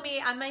guys know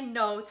me on my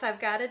notes. I've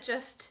got to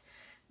just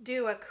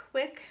do a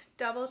quick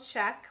double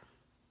check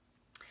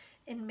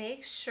and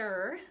make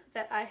sure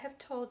that I have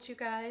told you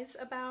guys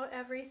about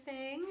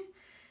everything.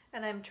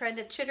 And I'm trying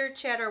to chitter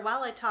chatter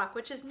while I talk,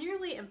 which is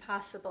nearly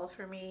impossible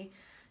for me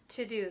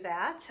to do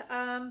that.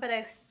 But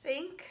I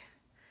think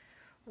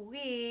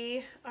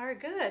we are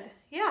good.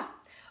 Yeah.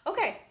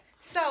 Okay.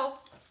 So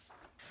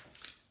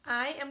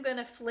I am going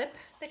to flip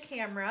the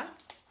camera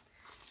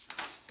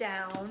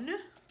down.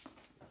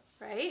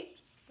 Right?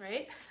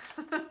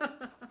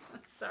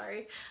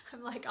 Sorry,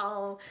 I'm like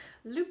all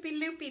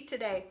loopy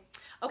today.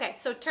 Okay,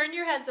 so turn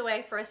your heads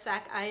away for a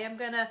sec. I am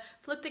gonna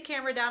flip the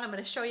camera down. I'm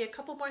gonna show you a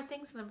couple more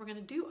things and then we're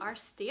gonna do our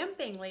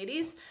stamping,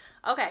 ladies.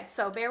 Okay,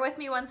 so bear with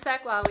me one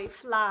sec while we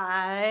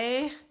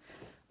fly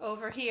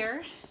over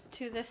here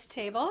to this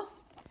table.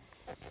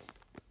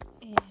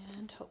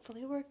 And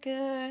hopefully we're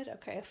good.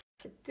 Okay,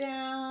 flip it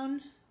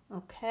down.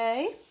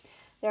 Okay,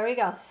 there we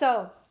go.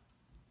 So,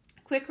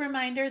 quick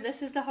reminder,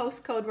 this is the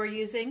host code we're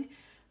using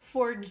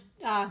for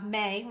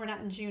May. We're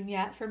not in June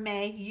yet. For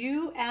May,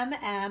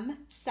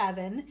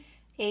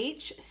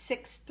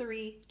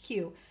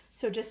 UMM7H63Q.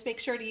 So just make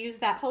sure to use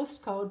that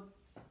host code,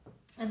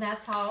 and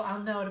that's how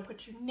I'll know to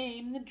put your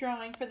name in the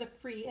drawing for the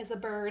free as a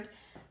bird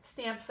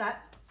stamp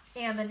set,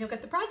 and then you'll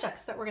get the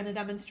projects that we're going to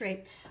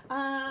demonstrate.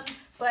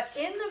 But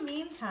in the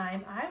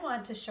meantime, I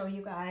want to show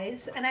you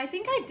guys, and I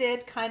think I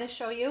did kind of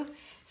show you.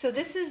 So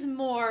this is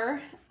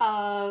more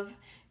of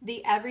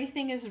the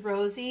Everything is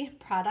Rosy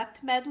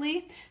product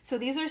medley. So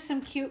these are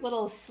some cute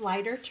little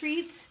slider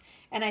treats.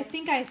 And I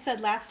think I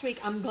said last week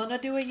I'm gonna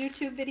do a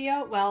YouTube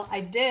video. Well,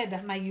 I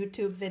did my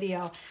YouTube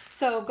video.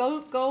 So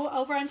go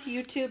over onto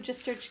YouTube,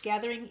 just search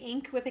Gathering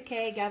Ink with a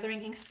K,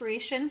 Gathering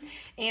Inkspiration,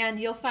 and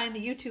you'll find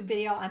the YouTube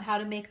video on how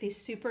to make these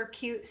super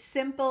cute,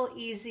 simple,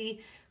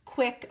 easy,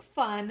 quick,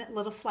 fun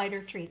little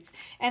slider treats.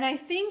 And I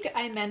think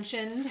I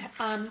mentioned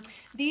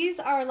these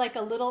are like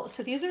a little,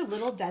 so these are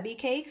Little Debbie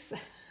cakes,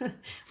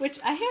 which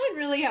I haven't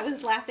really, I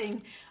was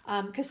laughing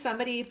because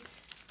I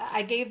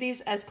gave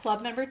these as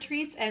club member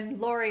treats, and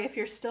Lori, if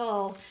you're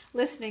still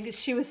listening,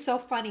 she was so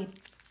funny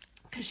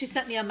because she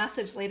sent me a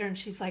message later and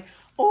she's like,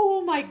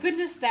 oh my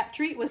goodness, that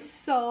treat was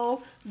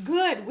so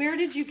good. Where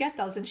did you get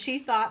those? And she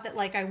thought that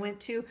like I went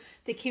to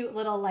the cute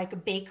little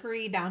like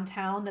bakery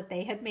downtown that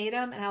they had made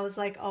them. And I was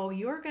like, oh,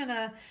 you're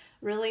gonna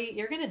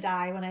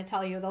die when I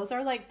tell you. Those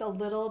are like the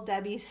Little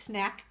Debbie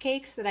snack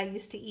cakes that I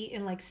used to eat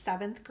in like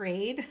 7th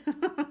grade.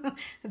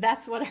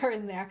 That's what are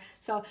in there.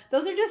 So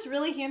those are just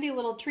really handy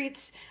little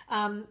treats,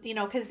 you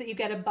know, because you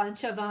get a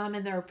bunch of them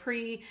and they're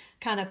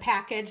kind of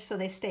packaged so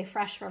they stay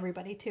fresh for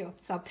everybody too.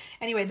 So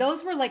anyway,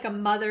 those were like a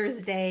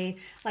Mother's Day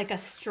like a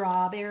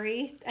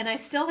strawberry, and I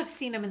still have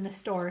seen them in the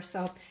store,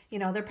 so you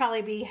know they'll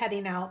probably be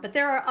heading out, but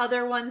there are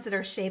other ones that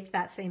are shaped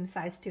that same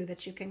size too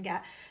that you can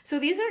get. So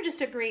these are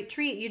just a great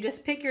treat. You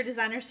just pick your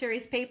designer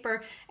series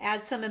paper,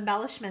 add some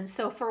embellishments,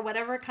 so for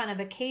whatever kind of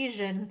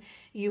occasion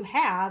you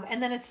have,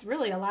 and then it's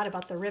really a lot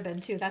about the ribbon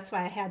too. That's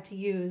why I had to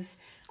use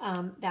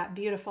that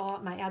beautiful,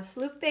 my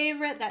absolute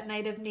favorite, that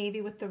Night of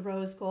Navy with the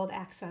rose gold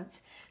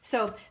accents.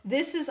 So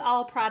this is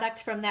all product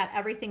from that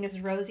Everything is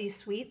Rosy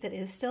suite that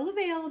is still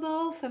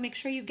available, so make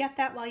sure you get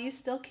that while you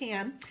still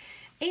can.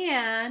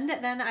 And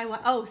then I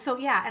want, oh, so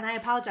yeah, and I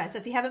apologize.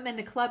 If you haven't been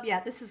to club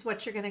yet, this is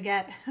what you're going to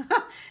get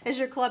as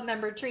your club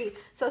member treat.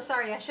 So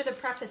sorry, I should have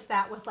prefaced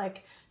that with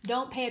like,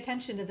 don't pay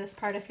attention to this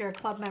part if you're a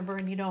club member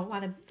and you don't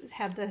want to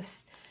have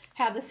this,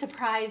 have the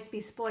surprise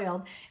be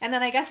spoiled. And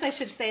then I guess I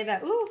should say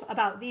that, ooh,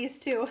 about these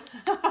two.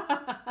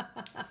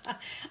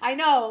 I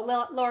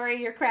know,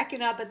 Lori, you're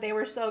cracking up, but they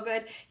were so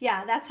good.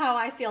 Yeah, that's how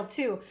I feel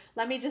too.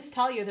 Let me just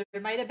tell you,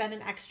 there might have been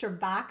an extra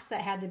box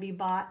that had to be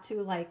bought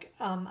to like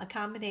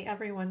accommodate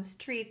everyone's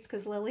treats,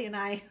 because Lily and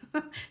I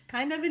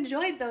kind of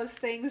enjoyed those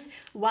things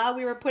while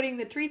we were putting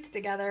the treats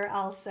together,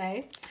 I'll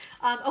say.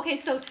 Okay,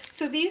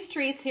 so these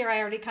treats here,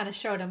 I already kind of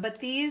showed them, but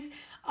these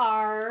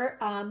are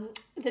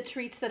the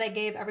treats that I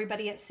gave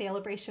everybody at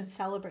Celebration.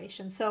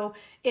 So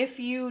if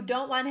you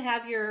don't want to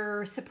have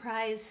your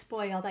surprise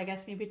spoiled, I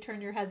guess maybe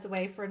turn your heads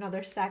away for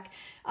another sec,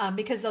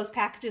 because those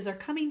packages are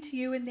coming to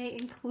you and they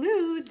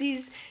include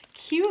these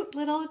cute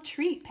little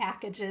treat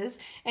packages.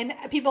 And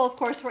people, of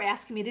course, were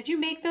asking me, did you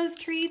make those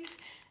treats?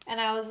 And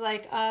I was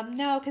like,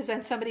 no, because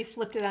then somebody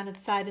flipped it on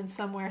its side and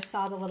somewhere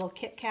saw the little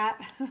Kit Kat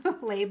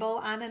label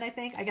on it, I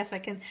think. I guess I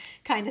can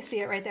kind of see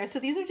it right there. So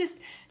these are just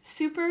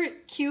super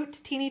cute,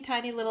 teeny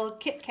tiny little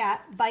Kit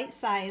Kat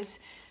bite-size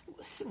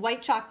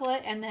white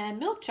chocolate and then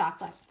milk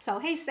chocolate. So,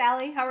 hey,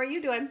 Sally, how are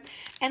you doing?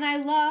 And I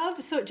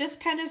love, so it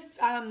just kind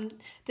of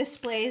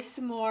displays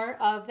some more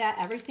of that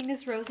Everything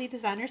is Rosy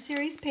designer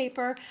series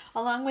paper,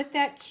 along with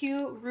that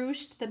cute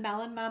ruched, the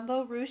Melon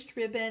Mambo ruched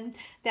ribbon,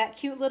 that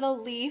cute little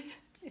leaf.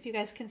 If you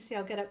guys can see,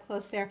 I'll get up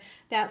close there.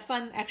 That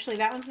fun, actually,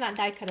 that one's not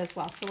die cut as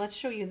well. So let's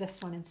show you this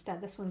one instead.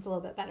 This one's a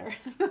little bit better.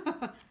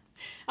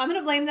 I'm going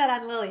to blame that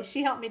on Lily.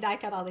 She helped me die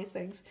cut all these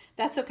things.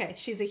 That's okay.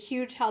 She's a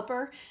huge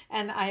helper,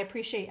 and I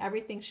appreciate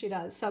everything she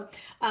does. So,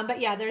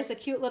 but yeah, there's a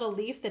cute little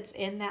leaf that's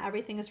in that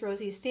Everything is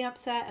Rosy stamp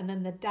set, and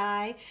then the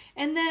die,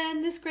 and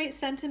then this great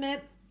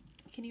sentiment.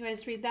 Can you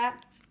guys read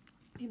that?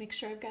 Let me make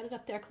sure I've got it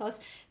up there close.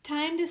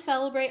 Time to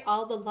celebrate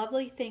all the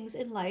lovely things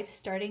in life,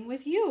 starting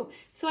with you.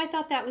 So I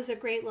thought that was a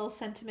great little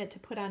sentiment to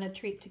put on a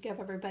treat to give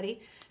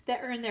everybody that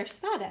earned their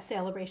spot at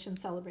Celebration.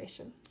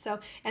 So,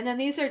 and then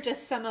these are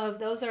just some of,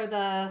 those are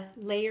the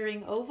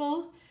layering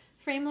oval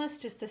frameless,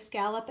 just the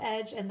scallop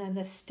edge, and then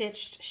the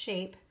stitched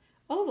shape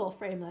oval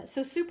framelit.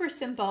 So super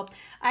simple.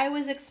 I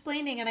was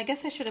explaining, and I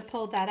guess I should have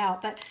pulled that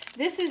out, but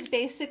this is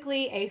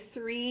basically a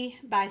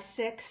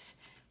 3x6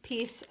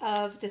 piece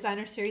of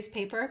designer series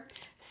paper.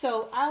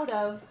 So out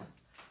of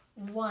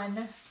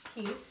one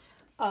piece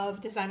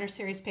of designer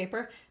series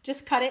paper,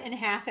 just cut it in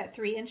half at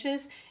 3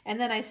 inches, and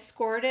then I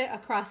scored it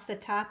across the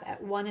top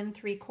at 1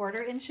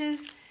 3/4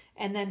 inches,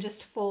 and then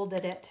just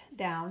folded it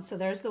down. So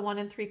there's the 1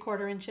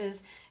 3/4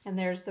 inches, and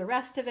there's the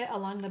rest of it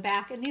along the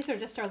back. And these are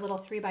just our little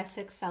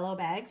 3x6 cello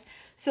bags.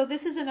 So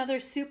this is another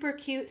super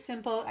cute,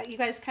 simple, you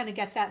guys kind of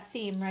get that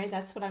theme, right?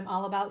 That's what I'm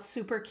all about,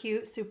 super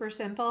cute, super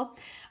simple,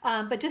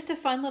 but just a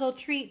fun little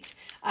treat.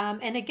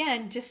 And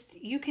again, just,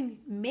 you can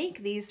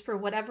make these for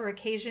whatever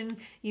occasion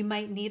you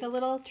might need a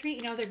little treat.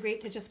 You know, they're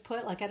great to just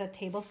put like at a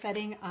table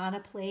setting, on a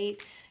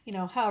plate, you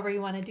know, however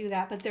you want to do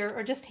that, but they're,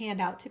 or just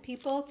hand out to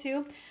people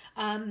too.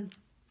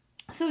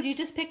 So you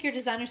just pick your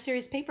designer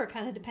series paper,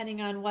 kind of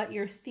depending on what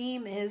your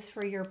theme is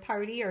for your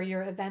party or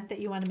your event that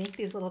you want to make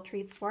these little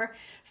treats for.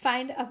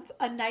 Find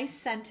a nice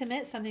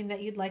sentiment, something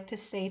that you'd like to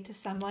say to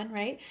someone,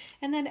 right?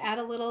 And then add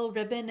a little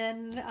ribbon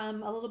and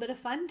a little bit of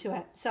fun to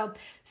it. So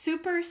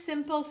super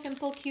simple,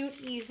 cute,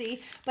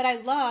 easy. But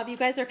I love, you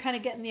guys are kind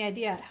of getting the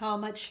idea how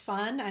much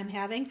fun I'm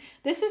having.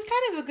 This is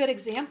kind of a good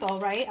example,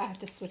 right? I have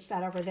to switch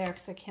that over there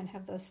because I can't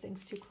have those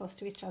things too close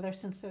to each other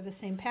since they're the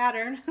same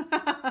pattern.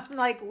 I'm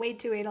like way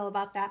too anal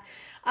about that.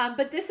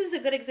 But this is a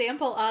good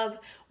example of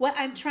what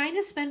I'm trying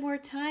to spend more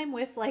time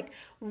with, like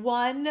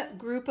one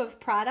group of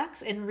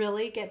products and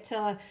really get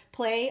to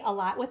play a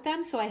lot with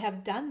them. So I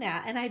have done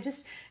that. And I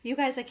just, you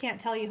guys, I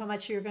can't tell you how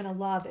much you're going to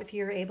love if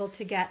you're able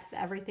to get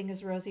the Everything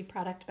is Rosy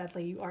product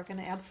medley. You are going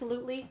to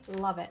absolutely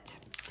love it.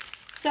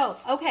 So,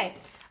 okay.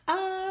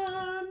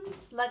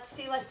 Let's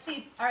see.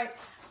 All right.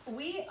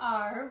 We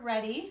are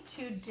ready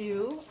to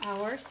do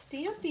our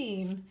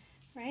stamping.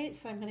 Right,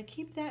 so I'm going to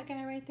keep that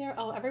guy right there.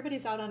 Oh,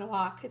 everybody's out on a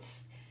walk.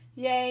 It's,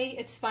 yay,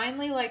 it's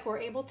finally like we're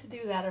able to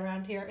do that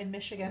around here in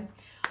Michigan.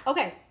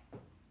 Okay,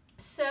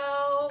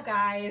 so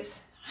guys,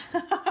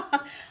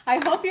 I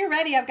hope you're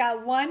ready. I've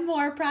got one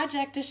more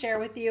project to share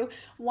with you.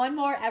 One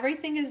more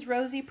Everything is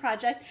Rosy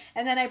project.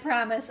 And then I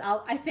promise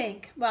I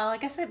think, well,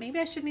 like I said, maybe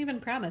I shouldn't even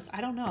promise.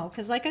 I don't know.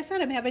 Because like I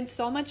said, I'm having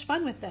so much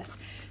fun with this.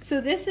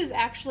 So this is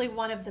actually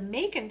one of the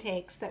make and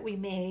takes that we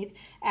made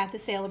at the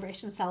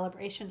Celebration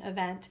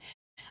event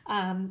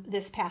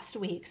this past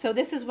week. So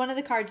this is one of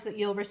the cards that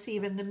you'll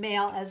receive in the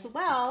mail as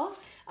well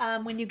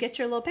when you get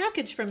your little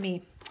package from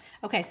me.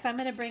 Okay, so I'm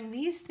going to bring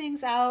these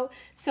things out.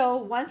 So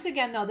once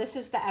again, though, this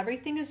is the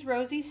Everything is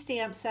Rosy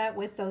stamp set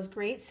with those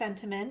great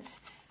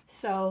sentiments.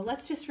 So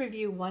let's just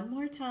review one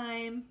more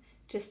time,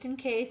 just in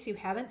case you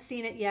haven't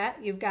seen it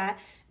yet. You've got,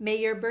 may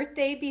your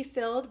birthday be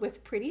filled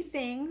with pretty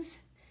things,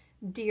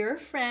 dear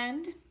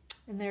friend,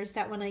 and there's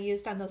that one I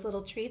used on those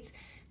little treats.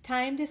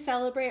 Time to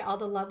celebrate all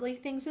the lovely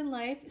things in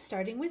life,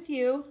 starting with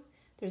you.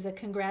 There's a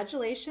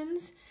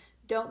congratulations.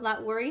 Don't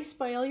let worry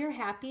spoil your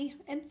happy,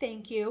 and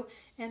thank you.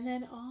 And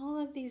then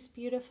all of these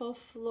beautiful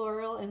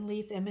floral and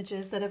leaf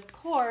images that, of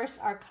course,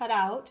 are cut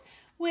out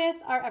with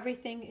our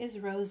Everything is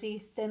Rosy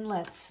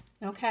thinlits.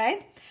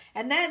 Okay?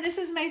 And then this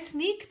is my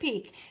sneak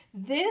peek.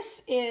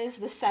 This is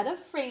the set of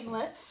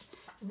framelits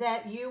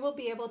that you will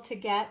be able to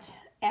get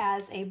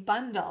as a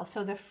bundle.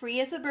 So the Free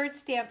as a Bird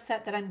stamp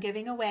set that I'm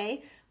giving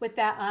away with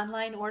that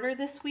online order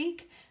this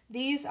week,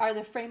 these are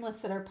the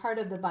framelits that are part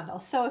of the bundle.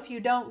 So if you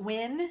don't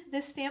win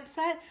this stamp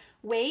set,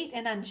 wait,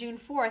 and on June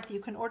 4th, you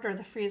can order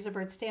the Free as a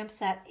Bird stamp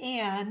set.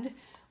 And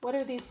what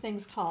are these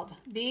things called?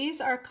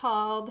 These are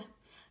called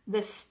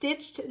the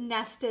Stitched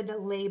Nested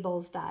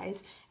Labels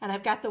dies. And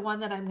I've got the one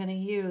that I'm going to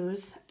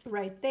use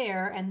right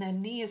there. And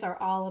then these are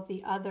all of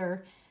the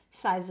other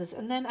sizes.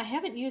 And then I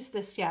haven't used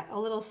this yet, a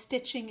little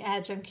stitching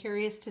edge. I'm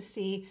curious to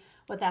see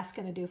what that's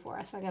going to do for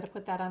us. I got to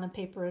put that on a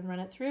paper and run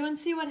it through and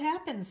see what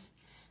happens,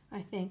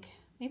 I think.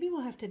 Maybe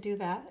we'll have to do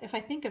that. If I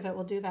think of it,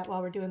 we'll do that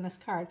while we're doing this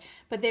card.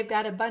 But they've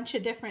got a bunch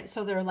of different,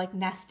 so they're like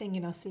nesting,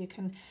 you know, so you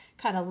can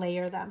kind of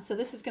layer them. So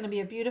this is going to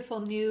be a beautiful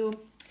new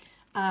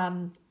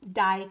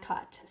die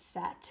cut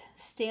set.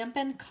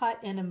 Stampin' Cut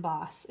and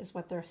Emboss is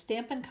what they're,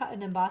 Stampin' Cut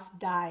and Emboss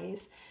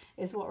dies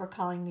is what we're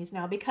calling these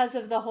now, because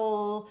of the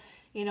whole,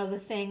 you know, the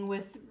thing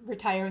with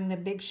retiring the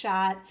big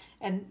shot,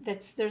 and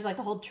there's like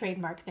a whole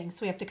trademark thing. So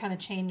we have to kind of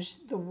change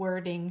the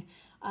wording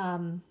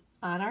on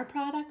our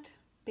product,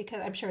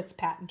 because I'm sure it's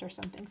patent or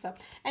something. So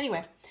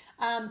anyway,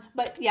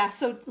 but yeah,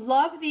 so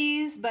love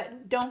these,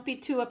 but don't be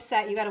too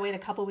upset. You got to wait a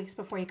couple weeks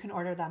before you can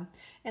order them.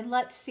 And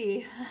let's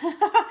see,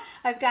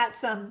 I've got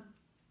some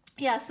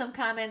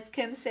comments.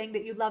 Kim saying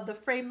that you love the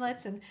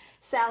framelits, and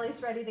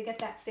Sally's ready to get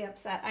that stamp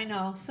set. I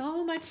know,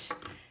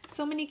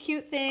 so many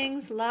cute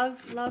things. Love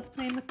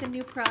playing with the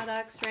new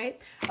products, right?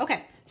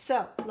 Okay,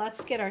 so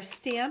let's get our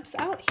stamps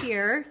out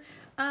here.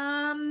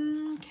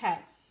 Okay.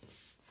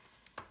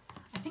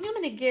 I think I'm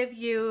going to give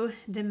you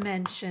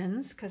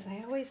dimensions, because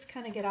I always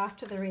kind of get off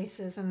to the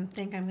races and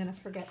think I'm going to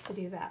forget to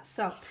do that.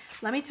 So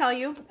let me tell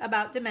you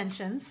about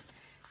dimensions.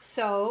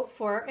 So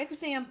for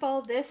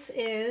example, this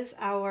is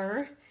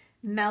our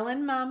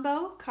Melon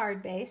Mambo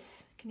card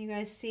base. Can you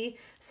guys see?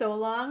 So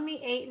along the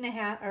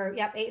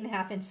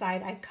 8.5 inch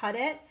side, I cut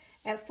it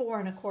at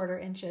 4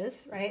 1/4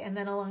 inches, right? And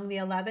then along the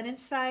 11 inch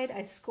side,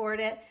 I scored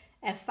it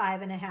at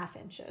 5.5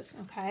 inches,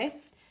 okay?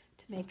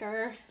 To make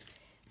our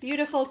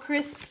beautiful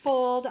crisp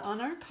fold on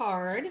our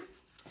card.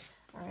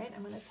 All right,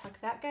 I'm going to tuck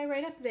that guy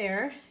right up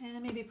there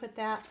and maybe put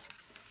that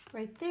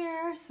right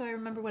there so I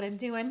remember what I'm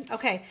doing.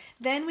 Okay,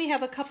 then we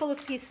have a couple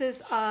of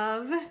pieces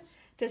of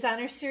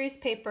Designer Series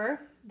paper.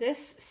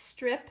 This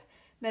strip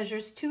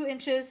measures 2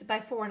 inches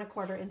by 4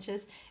 1/4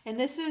 inches, and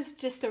this is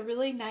just a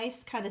really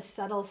nice kind of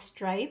subtle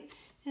stripe.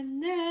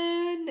 And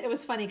then it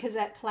was funny because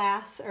at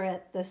class, or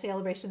at the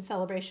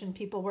celebration,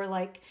 people were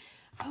like,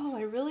 oh,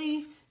 I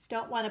really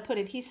don't want to put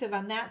adhesive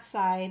on that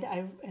side,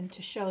 and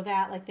to show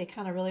that, like they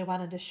kind of really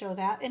wanted to show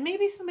that. And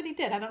maybe somebody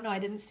did, I don't know, I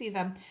didn't see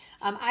them.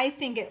 I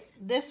think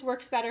this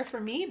works better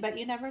for me, but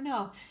you never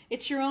know.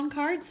 It's your own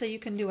card, so you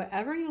can do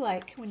whatever you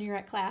like when you're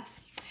at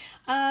class.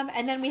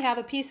 And then we have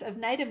a piece of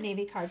Night of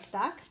Navy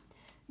cardstock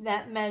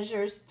that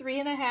measures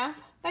 3.5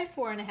 by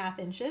 4.5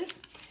 inches.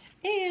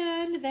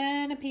 And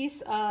then a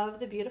piece of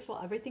the beautiful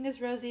Everything is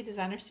Rosy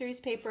Designer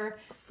Series paper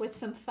with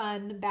some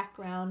fun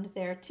background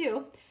there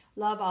too.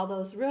 Love all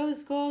those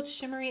rose gold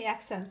shimmery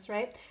accents,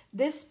 right?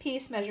 This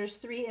piece measures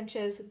 3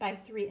 inches by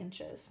 3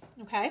 inches,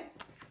 okay?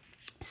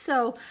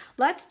 So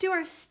let's do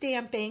our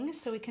stamping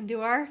so we can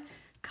do our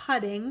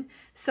cutting.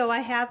 So I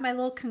have my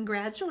little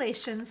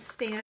congratulations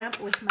stamp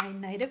with my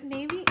Night of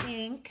Navy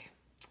ink.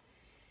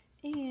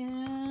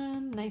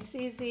 And nice,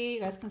 easy. You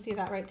guys can see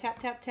that, right? Tap,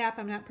 tap, tap.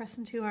 I'm not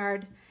pressing too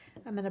hard.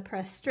 I'm going to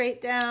press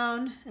straight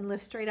down and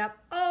lift straight up.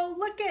 Oh,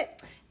 look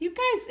it. You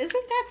guys,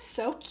 isn't that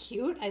so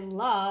cute? I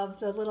love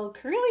the little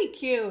curly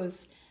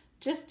cues.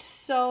 Just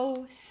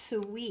so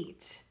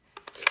sweet.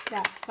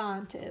 That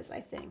font is,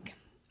 I think.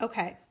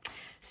 Okay,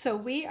 so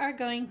we are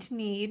going to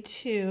need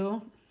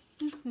to,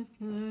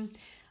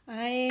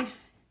 I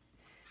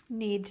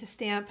need to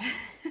stamp.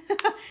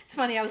 It's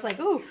funny, I was like,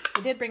 ooh,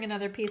 I did bring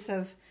another piece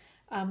of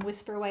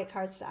Whisper White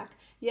cardstock.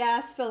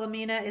 Yes,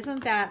 Philomena,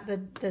 isn't that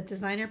the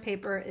designer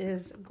paper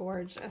is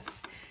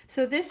gorgeous.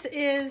 So this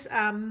is,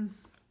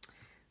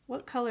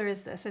 what color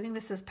is this? I think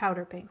this is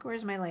powder pink.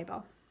 Where's my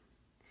label?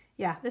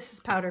 Yeah, this is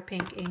powder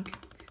pink ink.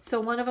 So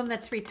one of them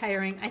that's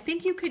retiring. I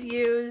think you could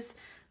use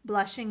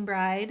Blushing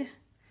Bride,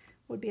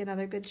 would be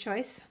another good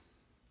choice.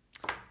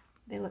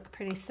 They look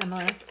pretty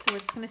similar. So we're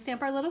just going to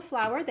stamp our little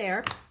flower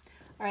there.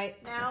 All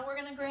right, now we're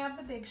going to grab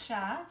the Big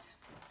Shot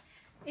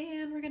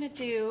and we're going to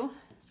do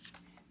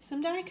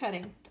some die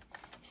cutting.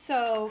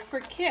 So for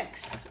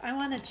kicks, I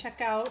want to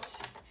check out,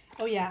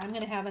 oh yeah, I'm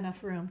going to have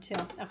enough room too.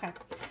 Okay.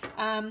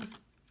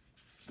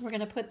 We're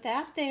going to put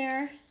that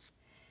there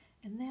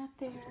and that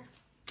there.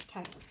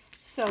 Okay.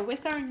 So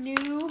with our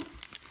new,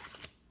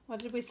 what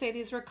did we say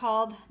these were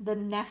called? The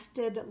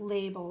nested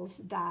labels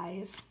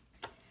dies.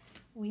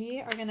 We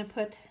are going to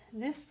put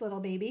this little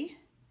baby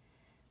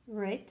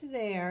right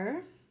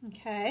there.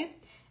 Okay.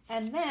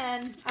 And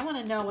then I want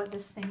to know what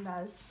this thing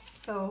does.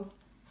 So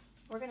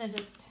we're going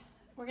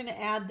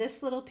to add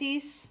this little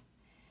piece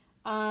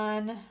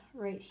on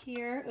right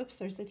here. Oops,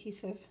 there's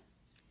adhesive.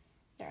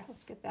 There,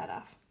 let's get that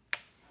off.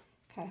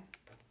 Okay.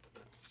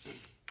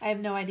 I have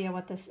no idea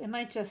what this, it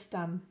might just,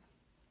 I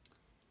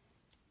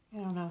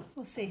don't know.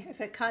 We'll see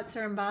if it cuts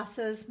or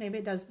embosses. Maybe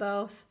it does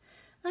both.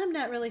 I'm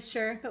not really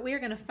sure, but we are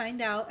going to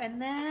find out.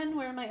 And then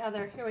where are my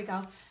other, here we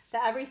go.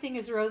 The Everything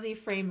is Rosy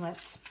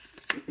framelits.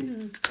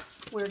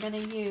 We're going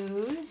to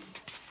use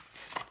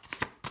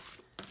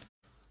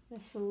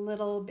this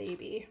little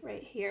baby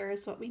right here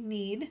is what we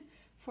need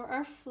for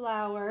our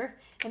flower.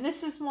 And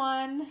this is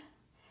one,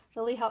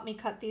 Lily helped me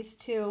cut these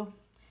too.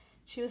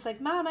 She was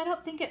like, Mom, I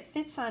don't think it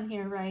fits on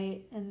here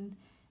right. And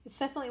it's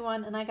definitely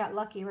one, and I got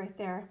lucky right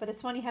there. But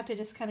it's one you have to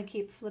just kind of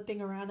keep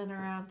flipping around and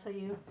around till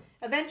you,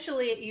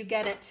 eventually you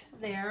get it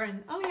there.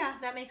 And oh yeah,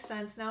 that makes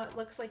sense. Now it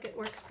looks like it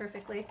works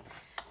perfectly.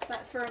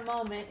 But for a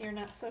moment, you're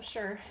not so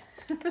sure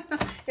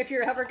if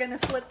you're ever going to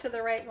flip to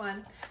the right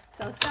one.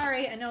 So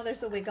sorry, I know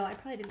there's a wiggle. I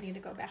probably didn't need to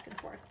go back and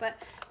forth,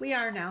 but we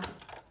are now.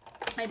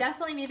 I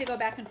definitely need to go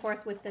back and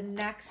forth with the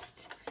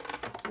next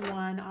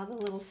one, all the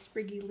little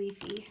spriggy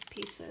leafy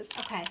pieces.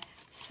 Okay,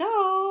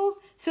 so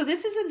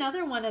this is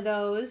another one of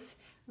those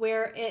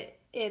where it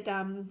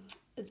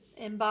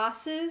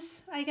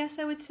embosses, I guess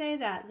I would say,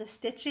 that the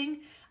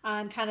stitching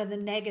on kind of the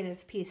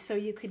negative piece. So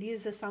you could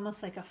use this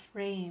almost like a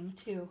frame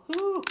too.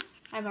 Whoo!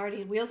 I'm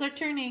already, wheels are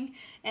turning.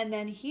 And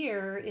then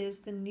here is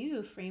the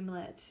new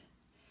framelit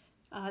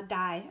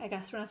die. I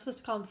guess we're not supposed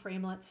to call them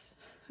framelits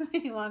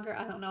any longer.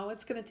 I don't know.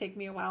 It's going to take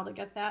me a while to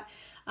get that.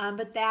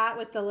 But that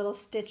with the little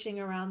stitching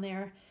around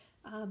there,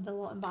 the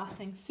little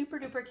embossing, super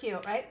duper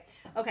cute, right?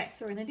 Okay,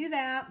 so we're going to do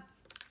that.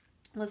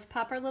 Let's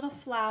pop our little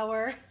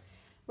flower.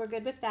 We're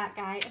good with that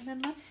guy. And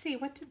then let's see,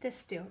 what did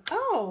this do?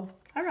 Oh,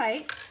 all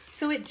right.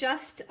 So it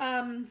just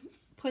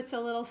puts a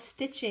little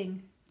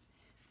stitching.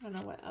 I don't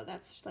know what, oh,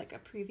 that's like a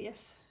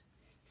previous.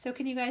 So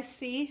can you guys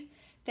see?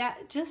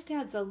 That just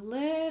adds a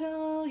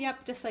little,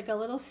 yep, just like a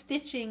little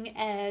stitching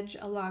edge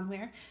along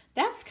there.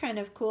 That's kind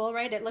of cool,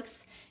 right? It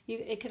looks,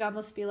 it could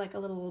almost be like a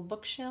little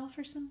bookshelf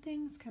or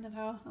something. It's kind of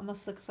how,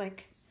 almost looks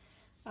like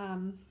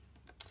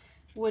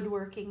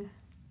woodworking.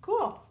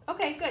 Cool.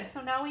 Okay, good.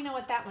 So now we know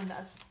what that one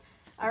does.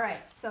 All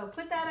right, so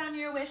put that on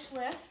your wish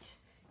list.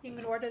 You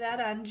can order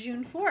that on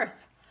June 4th.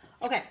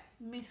 Okay,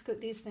 let me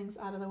scoot these things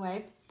out of the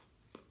way.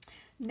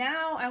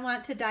 Now I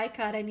want to die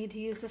cut. I need to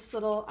use this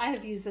little, I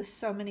have used this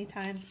so many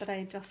times, but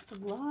I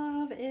just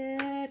love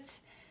it.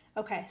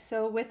 Okay,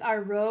 so with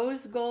our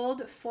rose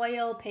gold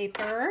foil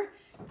paper,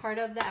 part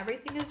of the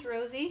Everything is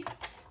Rosy.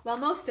 Well,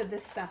 most of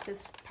this stuff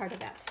is part of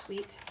that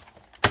suite.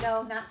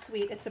 No, not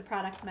sweet, it's a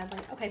product medley.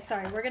 Okay,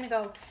 sorry, we're gonna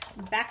go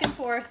back and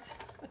forth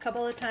a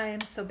couple of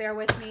times, so bear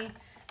with me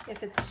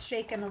if it's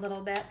shaken a little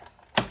bit.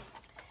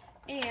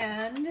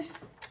 And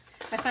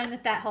I find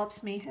that that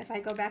helps me if I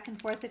go back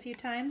and forth a few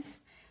times.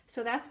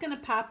 So that's gonna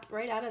pop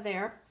right out of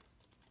there.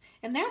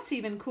 And that's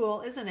even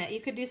cool, isn't it? You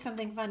could do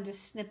something fun,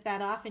 just snip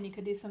that off, and you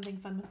could do something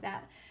fun with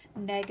that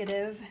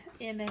negative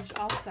image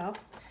also.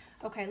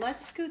 Okay,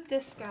 let's scoot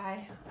this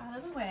guy out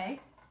of the way.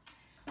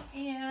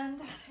 And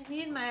I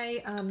need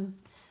my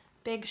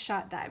Big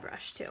Shot die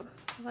brush too.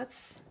 So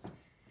let's,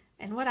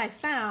 and what I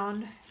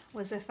found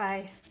was if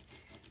I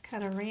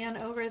kind of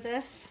ran over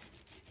this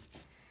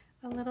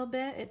a little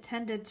bit, it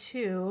tended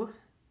to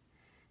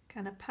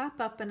kind of pop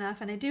up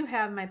enough. And I do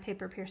have my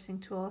paper piercing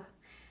tool,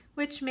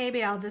 which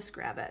maybe I'll just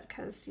grab it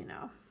because, you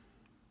know,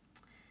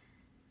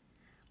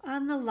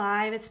 on the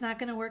live, it's not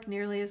going to work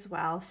nearly as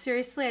well.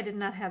 Seriously, I did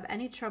not have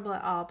any trouble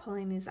at all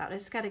pulling these out. I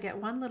just got to get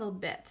one little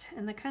bit.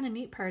 And the kind of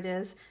neat part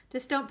is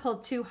just don't pull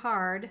too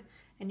hard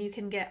and you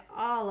can get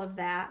all of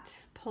that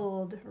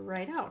pulled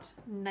right out.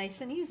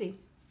 Nice and easy.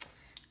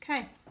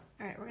 Okay.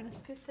 All right, we're going to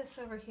scoot this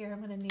over here. I'm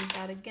going to need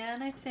that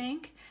again, I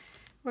think.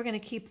 We're going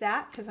to keep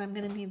that because I'm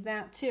going to need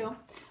that too.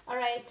 All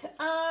right.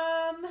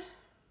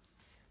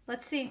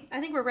 Let's see. I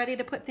think we're ready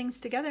to put things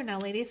together now,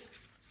 ladies.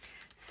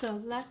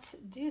 So let's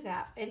do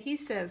that.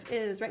 Adhesive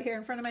is right here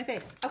in front of my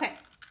face. Okay.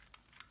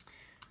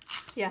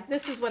 Yeah,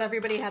 this is what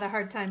everybody had a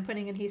hard time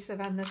putting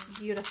adhesive on, this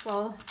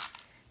beautiful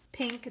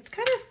pink. It's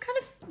kind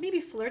of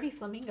maybe flirty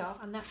flamingo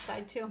on that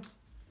side too.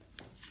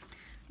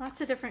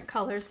 Lots of different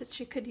colors that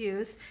you could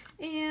use.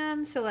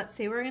 And so let's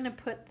see, we're gonna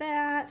put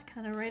that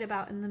kind of right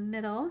about in the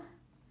middle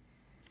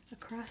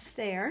across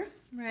there,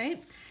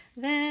 right?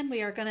 Then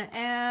we are gonna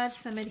add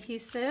some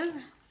adhesive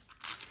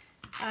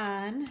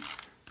on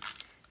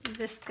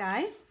this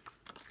guy.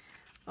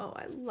 Oh,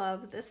 I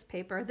love this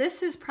paper.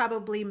 This is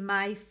probably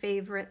my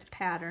favorite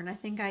pattern. I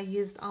think I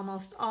used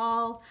almost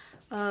all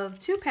of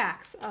 2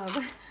 packs of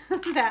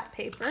that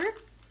paper.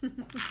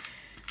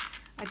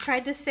 I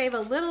tried to save a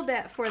little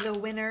bit for the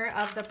winner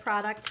of the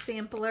product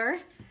sampler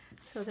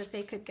so that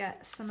they could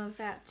get some of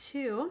that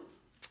too.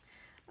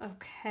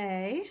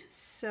 Okay,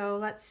 so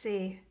let's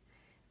see.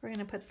 We're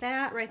gonna put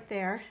that right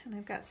there, and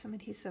I've got some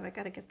adhesive. I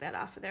gotta get that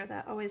off of there.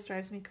 That always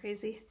drives me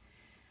crazy.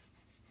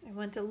 I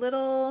went a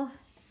little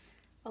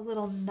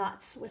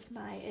nuts with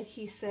my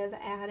adhesive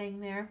adding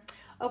there.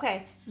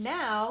 Okay,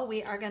 now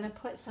we are gonna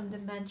put some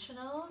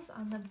dimensionals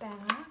on the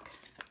back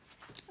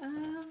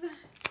of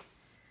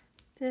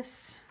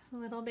this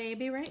little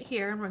baby right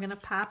here, and we're gonna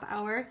pop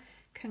our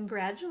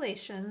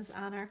congratulations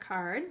on our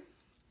card.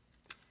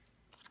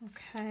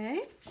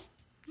 Okay,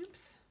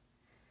 oops.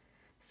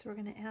 So we're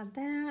gonna add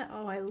that.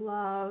 Oh, I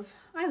love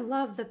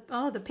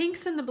the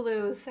pinks and the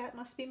blues. That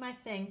must be my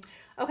thing.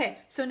 Okay,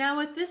 so now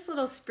with this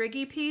little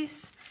spriggy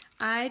piece,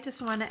 I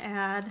just want to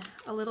add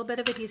a little bit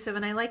of adhesive,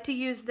 and I like to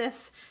use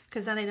this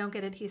because then I don't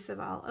get adhesive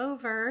all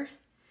over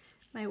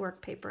my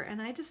work paper.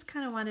 And I just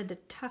kind of wanted to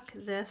tuck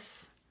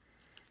this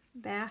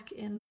back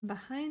in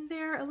behind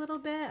there a little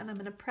bit, and I'm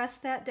going to press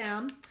that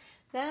down.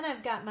 Then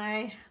I've got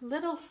my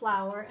little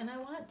flower, and I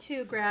want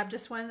to grab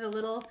just one of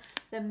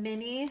the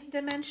mini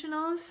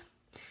dimensionals,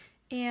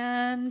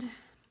 and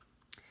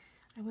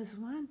I was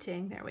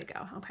wanting, there we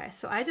go. Okay,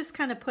 so I just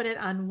kind of put it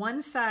on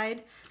one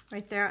side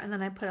right there, and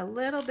then I put a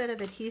little bit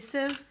of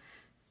adhesive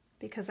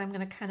because I'm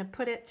going to kind of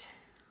put it,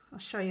 I'll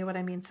show you what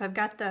I mean. So I've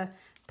got the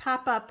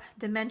pop-up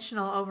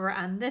dimensional over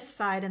on this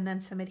side, and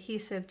then some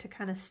adhesive to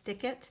kind of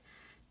stick it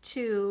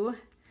to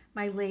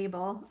my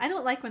label. I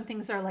don't like when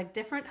things are like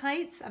different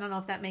heights. I don't know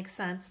if that makes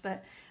sense,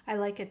 but I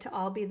like it to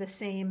all be the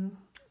same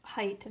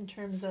height in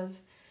terms of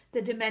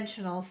the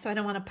dimensionals, so I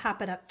don't want to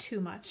pop it up too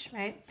much,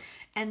 right?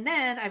 And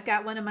then I've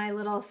got one of my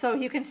little, so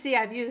you can see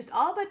I've used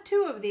all but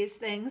 2 of these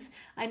things.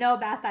 I know,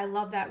 Beth, I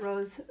love that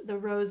the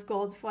rose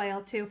gold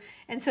foil too.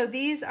 And so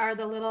these are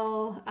the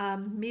little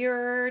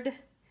mirrored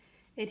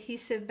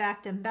adhesive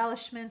backed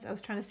embellishments. I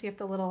was trying to see if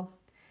the little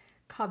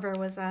cover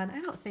was on.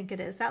 I don't think it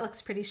is. That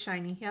looks pretty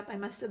shiny. Yep, I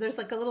must have. There's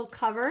like a little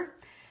cover.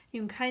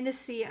 You can kind of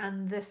see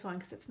on this one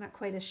because it's not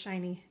quite as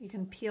shiny. You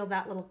can peel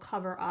that little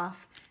cover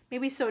off.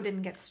 Maybe so it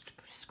didn't get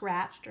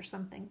scratched or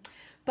something.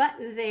 But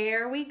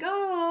there we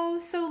go.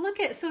 So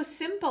look at, so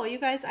simple. You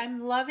guys,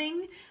 I'm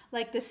loving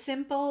like the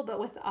simple, but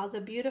with all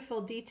the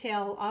beautiful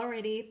detail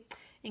already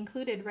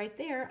included right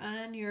there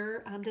on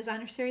your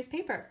designer series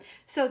paper.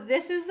 So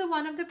this is the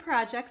one of the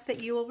projects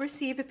that you will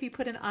receive if you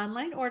put an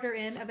online order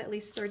in of at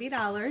least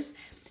 $30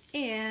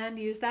 and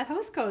use that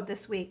host code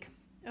this week.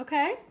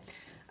 Okay?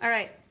 All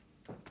right.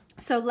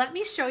 So let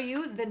me show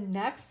you the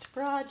next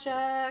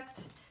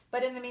project.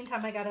 But in the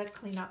meantime, I gotta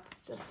clean up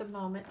just a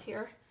moment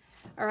here,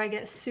 or I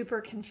get super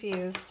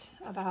confused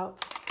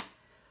about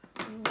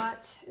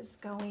what is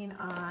going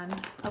on.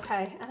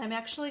 Okay, and I'm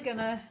actually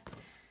gonna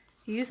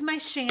use my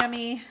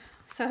chamois.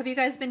 So have you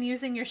guys been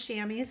using your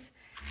chamois?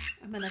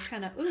 I'm gonna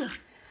kind of, ooh,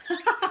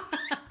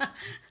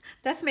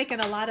 that's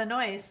making a lot of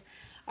noise.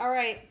 All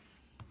right.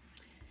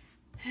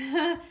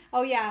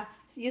 Oh yeah,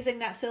 using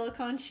that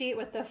silicone sheet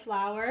with the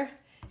flower.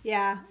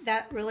 Yeah,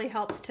 that really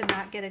helps to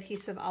not get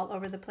adhesive all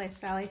over the place,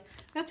 Sally.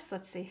 Oops,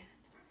 let's see.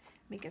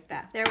 Let me get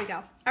that. There we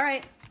go. All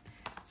right.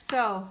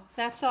 So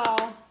that's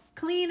all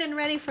clean and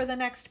ready for the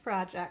next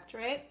project,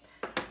 right?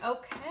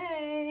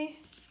 Okay.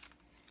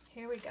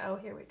 Here we go.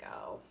 Here we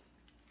go.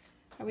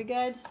 Are we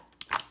good?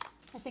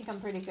 I think I'm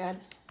pretty good.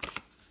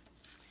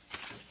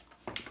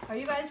 Are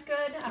you guys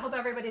good? I hope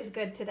everybody's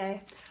good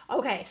today.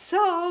 Okay,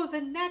 so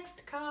the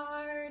next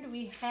card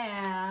we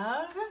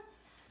have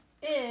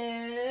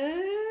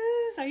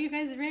is, are you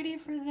guys ready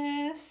for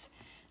this?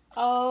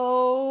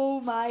 Oh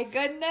my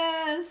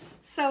goodness.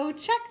 So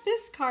check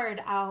this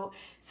card out.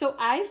 So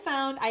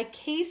I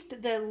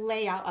cased the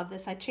layout of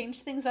this. I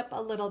changed things up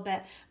a little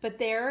bit, but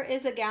there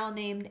is a gal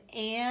named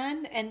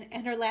Anne,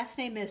 and her last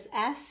name is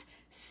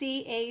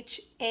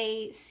S-C-H-A-C-H,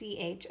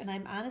 and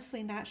I'm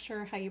honestly not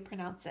sure how you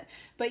pronounce it,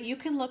 but you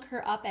can look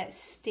her up at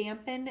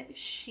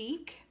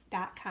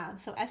stampinchic.com.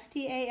 So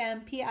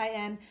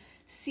STAMPINCHIC.com.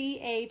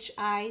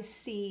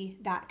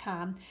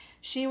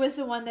 She was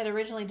the one that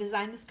originally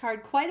designed this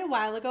card quite a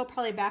while ago,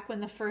 probably back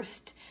when the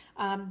first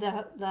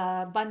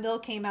the bundle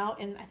came out,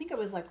 and I think it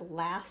was like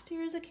last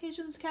year's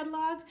Occasions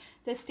catalog.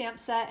 The stamp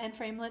set and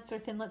framelits or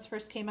thinlits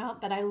first came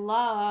out, but I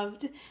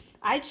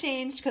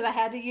changed because I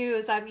had to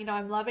use,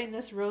 I'm loving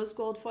this rose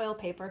gold foil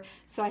paper,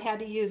 so I had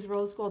to use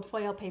rose gold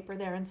foil paper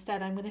there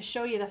instead. I'm going to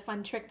show you the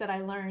fun trick that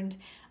I learned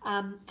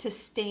to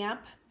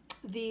stamp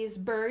these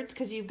birds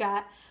because you've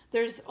got,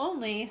 there's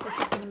only, this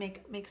is going to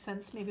make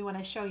sense maybe when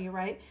I show you,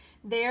 right?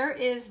 There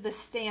is the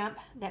stamp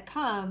that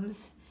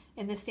comes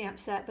in the stamp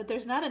set, but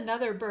there's not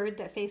another bird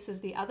that faces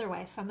the other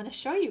way. So I'm going to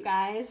show you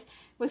guys.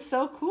 It was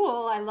so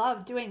cool. I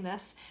love doing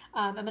this.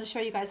 I'm going to show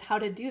you guys how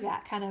to do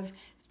that, kind of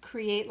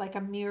create like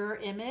a mirror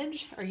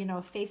image or, you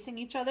know, facing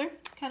each other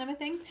kind of a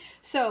thing.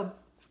 So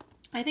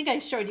I think I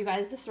showed you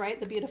guys this, right?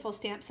 The beautiful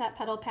stamp set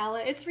petal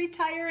palette. It's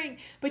retiring,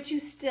 but you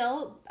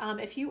still,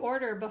 if you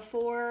order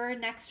before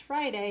next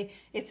Friday,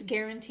 it's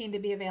guaranteed to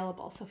be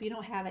available. So if you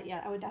don't have it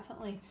yet, I would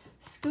definitely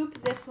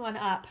scoop this one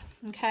up,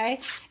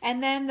 okay?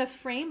 And then the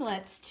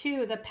framelits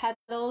too, the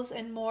Petals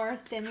and More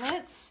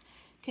thinlits.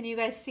 Can you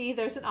guys see?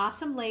 There's an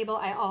awesome label.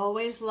 I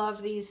always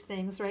love these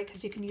things, right?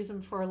 Because you can use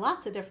them for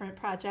lots of different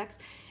projects.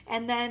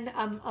 And then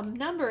a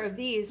number of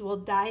these will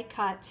die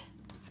cut.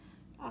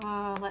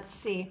 Let's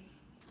see.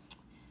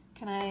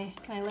 Can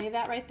I lay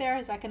that right there?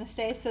 Is that going to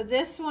stay? So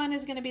this one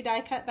is going to be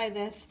die cut by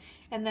this,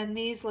 and then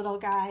these little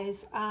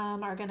guys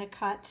are going to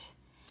cut,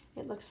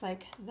 it looks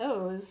like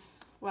those,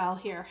 well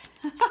here,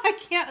 I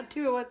can't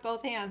do it with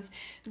both hands.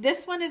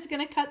 This one is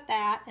going to cut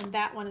that, and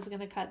that one is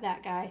going to cut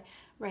that guy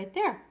right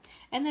there.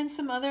 And then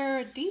some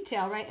other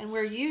detail, right? And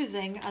we're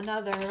using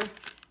another,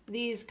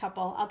 these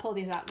couple, I'll pull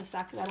these out in a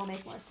sec, that'll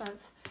make more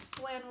sense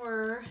when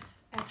we're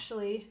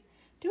actually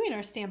doing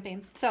our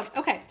stamping. So,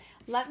 okay,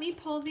 let me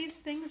pull these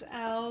things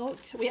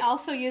out. We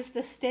also use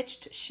the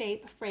stitched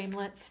shape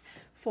framelits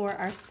for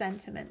our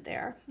sentiment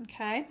there,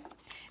 okay?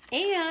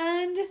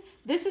 And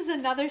this is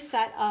another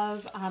set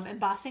of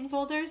embossing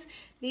folders.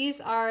 These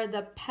are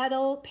the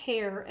Petal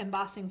Pair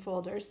embossing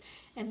folders.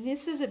 And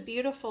this is a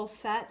beautiful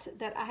set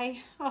that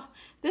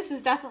this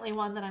is definitely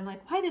one that I'm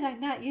like, why did I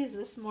not use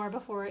this more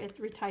before it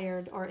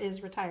retired or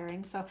is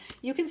retiring? So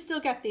you can still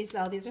get these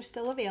though. These are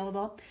still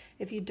available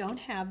if you don't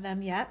have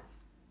them yet.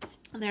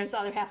 And there's the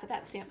other half of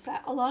that stamp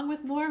set, along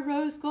with more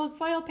rose gold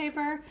foil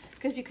paper,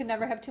 because you can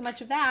never have too much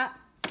of that.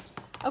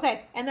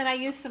 Okay, and then I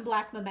used some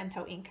black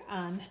memento ink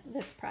on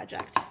this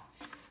project.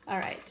 All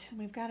right,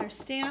 we've got our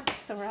stamps,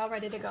 so we're all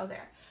ready to go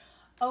there.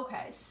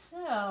 Okay,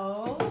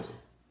 so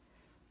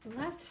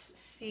let's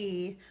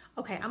see.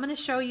 Okay, I'm gonna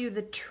show you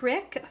the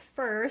trick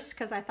first,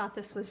 because I thought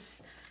this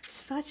was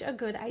such a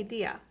good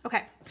idea.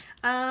 Okay,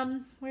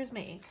 where's my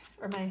ink,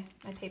 or my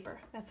paper?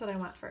 That's what I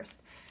want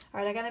first. All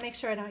right, I gotta make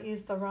sure I don't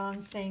use the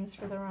wrong things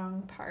for the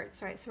wrong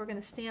parts. All right, so we're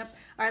gonna stamp.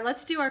 All right,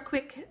 let's do our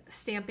quick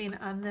stamping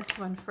on this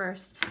one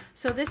first.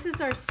 So this is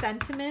our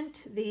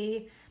sentiment.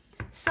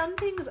 Some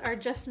things are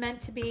just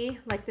meant to be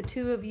like the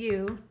two of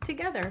you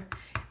together.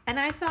 And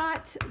I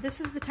thought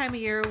this is the time of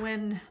year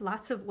when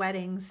lots of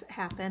weddings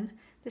happen.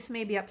 This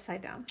may be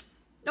upside down.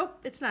 Nope,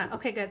 it's not.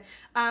 Okay, good.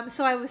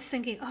 So I was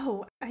thinking,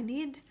 oh,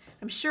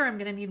 I'm sure I'm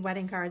gonna need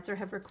wedding cards or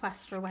have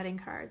requests for wedding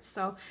cards.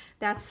 So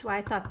that's why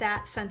I thought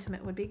that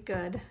sentiment would be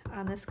good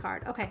on this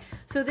card. Okay,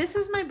 so this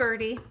is my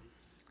birdie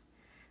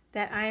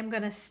that I'm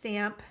gonna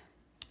stamp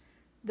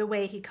the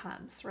way he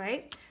comes,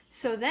 right?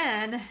 So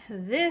then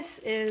this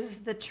is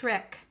the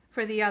trick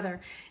for the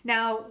other.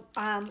 Now,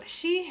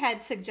 she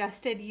had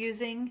suggested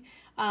using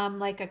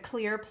like a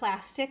clear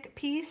plastic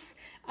piece.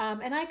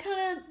 And I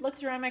kind of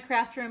looked around my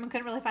craft room and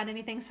couldn't really find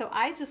anything. So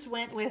I just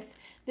went with,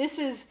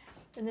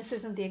 and this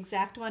isn't the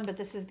exact one, but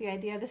this is the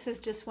idea. This is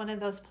just one of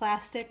those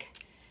plastic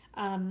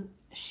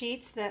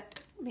sheets that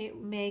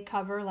may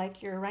cover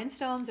like your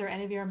rhinestones or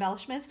any of your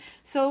embellishments.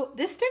 So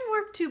this didn't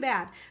work too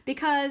bad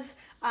because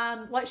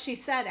what she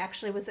said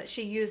actually was that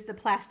she used the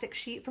plastic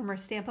sheet from her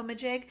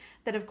Stamp-O-Majig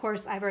that of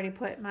course I've already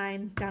put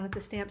mine down at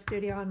the Stamp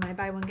Studio on my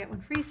buy one get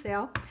one free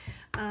sale.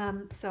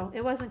 So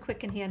it wasn't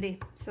quick and handy.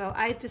 So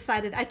I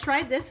decided, I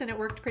tried this and it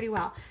worked pretty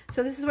well.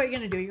 So this is what you're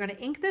gonna do. You're gonna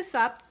ink this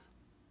up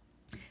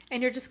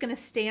and you're just gonna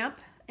stamp,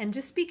 and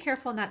just be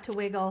careful not to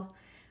wiggle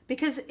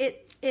because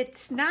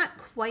it's not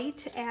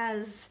quite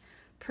as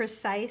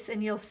precise,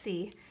 and you'll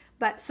see.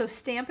 But so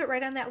stamp it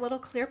right on that little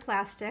clear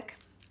plastic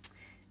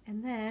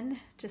and then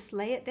just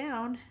lay it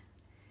down,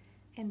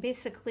 and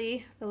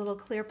basically the little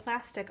clear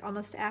plastic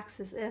almost acts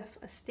as if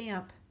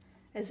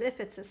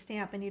it's a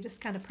stamp, and you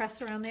just kind of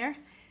press around there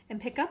and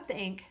pick up the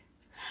ink.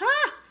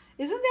 Ha!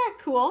 Isn't that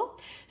cool?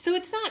 So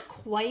it's not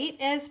quite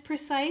as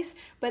precise,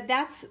 but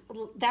that's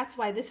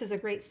why this is a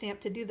great stamp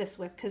to do this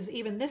with, because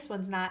even this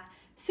one's not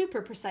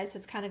super precise.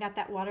 It's kind of got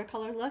that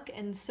watercolor look,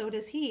 and so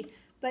does he.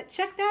 But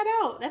check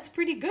that out. That's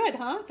pretty good,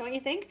 huh? Don't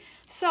you think?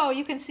 So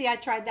you can see I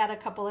tried that a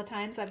couple of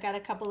times. I've got a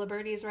couple of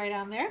birdies right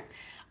on there.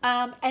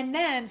 And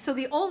then, so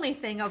the only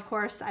thing, of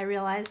course, I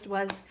realized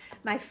was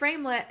my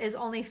framelit is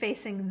only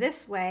facing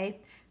this way.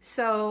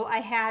 So I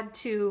had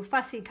to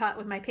fussy cut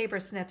with my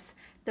paper snips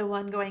the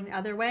one going the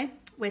other way,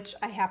 which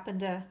I happen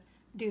to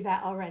do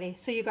that already.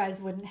 So you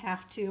guys wouldn't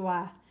have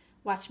to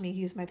watch me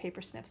use my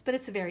paper snips, but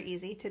it's very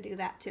easy to do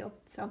that too.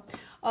 So,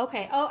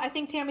 okay. Oh, I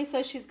think Tammy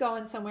says she's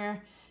going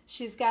somewhere.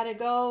 She's got to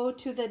go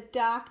to the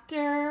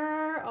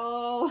doctor.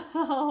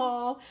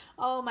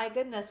 Oh my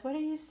goodness. What are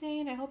you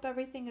saying? I hope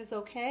everything is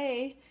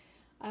okay.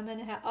 I'm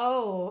gonna have,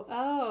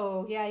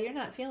 oh, yeah, you're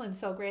not feeling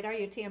so great, are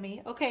you,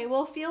 Tammy? Okay,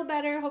 we'll feel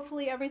better.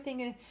 Hopefully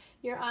everything,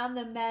 you're on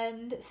the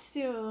mend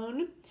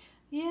soon.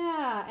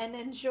 Yeah, and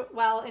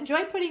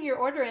enjoy putting your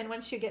order in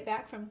once you get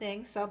back from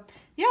things. So,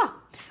 yeah.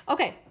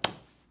 Okay.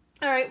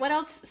 All right, what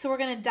else? So we're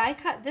gonna die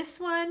cut this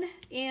one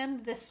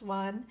and this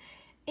one.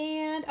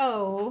 And,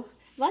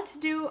 let's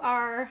do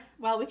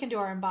we can do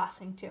our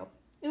embossing too.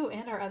 Ooh,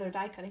 and our other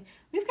die cutting.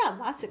 We've got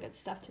lots of good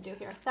stuff to do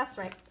here. That's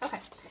right. Okay.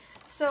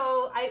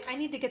 So I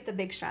need to get the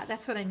big shot.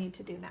 That's what I need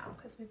to do now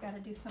because we've got to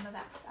do some of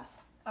that stuff.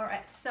 All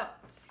right, so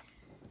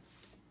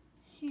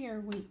here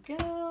we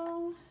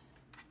go.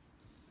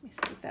 Let me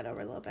scoot that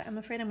over a little bit. I'm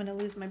afraid I'm going to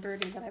lose my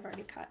birdie that I've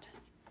already cut.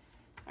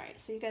 All right,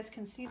 so you guys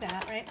can see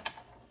that, right?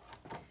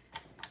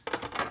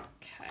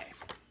 Okay.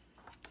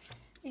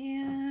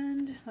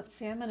 And let's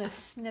see, I'm going to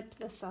snip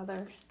this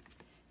other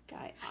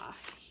guy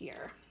off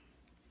here.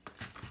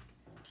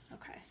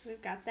 Okay, so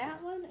we've got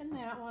that one and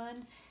that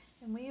one.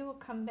 And we will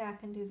come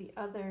back and do the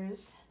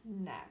others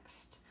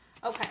next.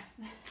 Okay,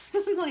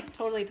 I'm like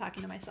totally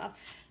talking to myself.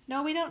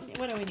 No, we don't,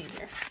 what do we need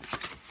here?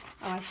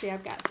 Oh, I see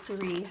I've got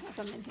 3 of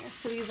them in here.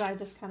 So these I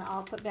just kind of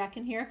all put back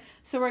in here.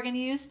 So we're gonna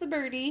use the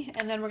birdie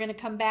and then we're gonna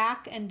come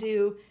back and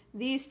do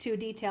these 2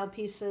 detailed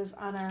pieces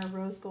on our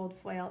rose gold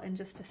foil in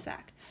just a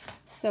sec.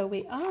 So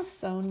we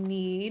also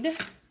need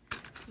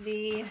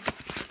the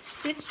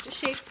stitched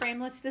shape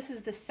framelits. This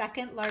is the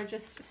 2nd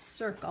largest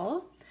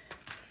circle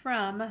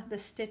from the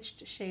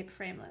stitched shape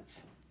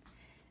framelits.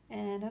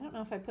 And I don't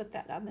know if I put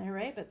that on there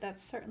right, but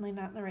that's certainly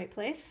not in the right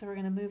place. So we're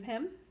gonna move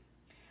him.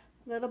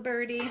 Little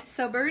birdie.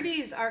 So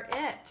birdies are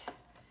it,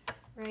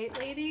 right,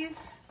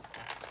 ladies?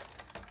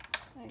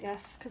 I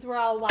guess, because we're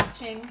all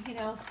watching, you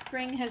know,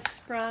 spring has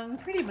sprung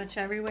pretty much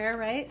everywhere,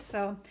 right?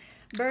 So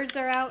birds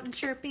are out and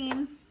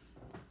chirping.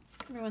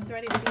 Everyone's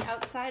ready to be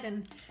outside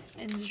and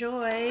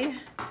enjoy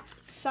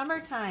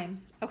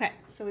summertime. Okay,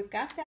 so we've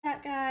got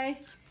that guy.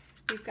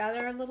 We've got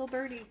our little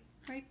birdie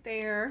right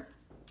there.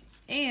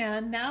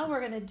 And now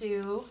we're gonna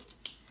do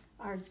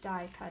our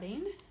die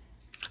cutting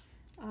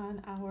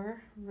on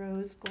our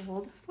rose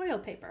gold foil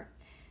paper.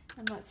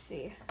 And let's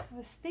see, I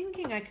was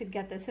thinking I could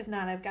get this. If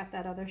not, I've got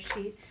that other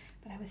sheet,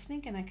 but I was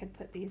thinking I could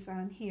put these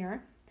on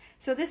here.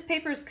 So this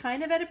paper is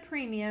kind of at a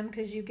premium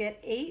because you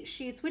get 8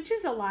 sheets, which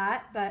is a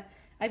lot, but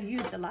I've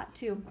used a lot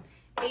too.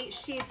 8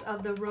 sheets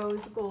of the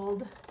rose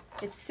gold.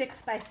 It's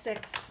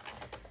 6x6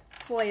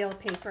 foil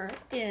paper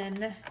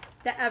in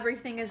the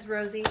Everything is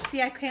Rosy.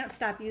 See, I can't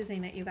stop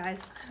using it, you guys.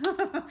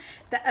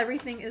 The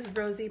Everything is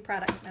Rosy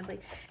product medley.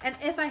 And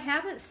if I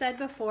haven't said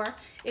before,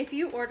 if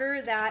you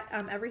order that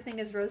Everything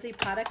is Rosy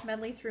product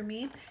medley through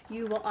me,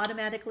 you will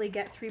automatically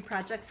get 3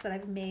 projects that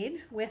I've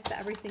made with the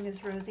Everything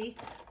is Rosy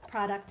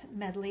product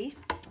medley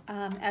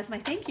as my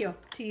thank you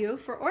to you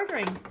for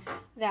ordering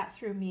that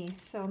through me.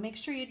 So make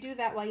sure you do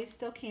that while you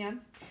still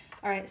can.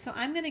 All right, so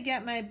I'm gonna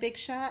get my Big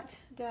Shot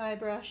die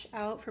brush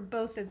out for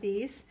both of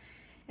these.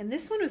 And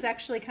this one was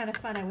actually kind of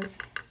fun. I was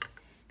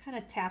kind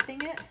of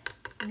tapping it,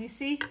 and you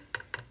see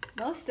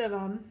most of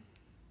them,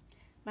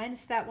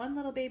 minus that one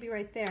little baby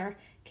right there,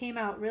 came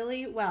out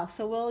really well.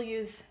 So we'll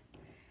use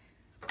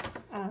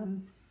the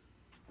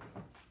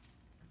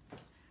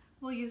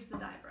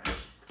die brush.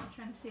 I'm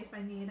trying to see if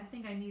I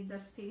think I need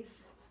this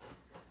piece.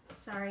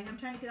 Sorry, I'm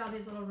trying to get all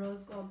these little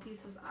rose gold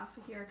pieces off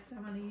of here because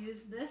I'm going to use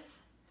this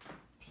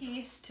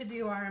piece to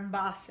do our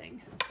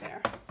embossing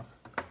there.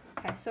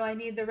 Okay, so I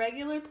need the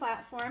regular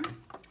platform.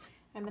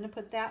 I'm going to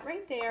put that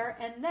right there,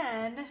 and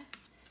then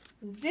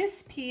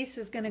this piece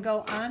is going to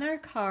go on our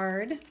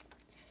card,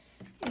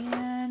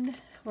 and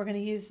we're going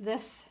to use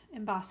this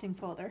embossing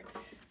folder.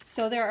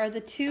 So there are the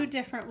 2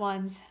 different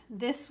ones.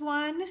 This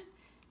one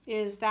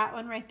is that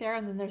one right there,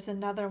 and then there's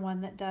another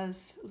one that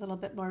does a little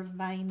bit more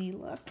viney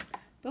look.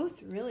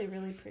 Both really,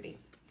 really pretty.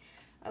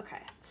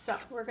 Okay, so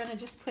we're going to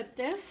just put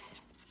this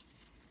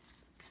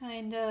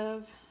kind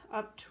of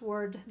up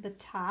toward the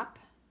top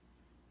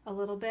a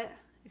little bit,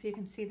 if you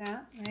can see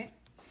that, right?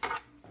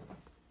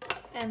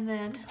 And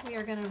then we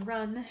are going to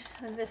run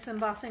this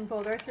embossing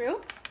folder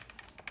through.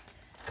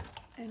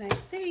 And I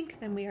think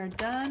then we are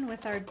done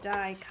with our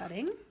die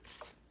cutting.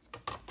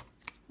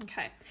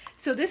 Okay,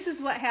 so this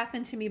is what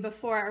happened to me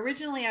before.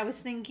 Originally I was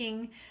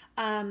thinking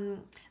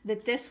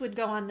that this would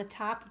go on the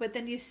top, but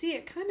then you see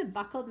it kind of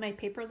buckled my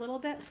paper a little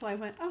bit. So I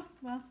went, oh,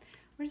 well,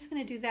 we're just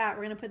going to do that.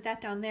 We're going to put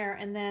that down there,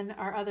 and then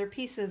our other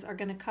pieces are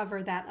going to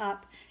cover that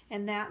up,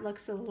 and that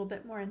looks a little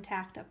bit more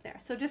intact up there.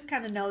 So just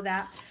kind of know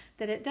that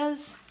it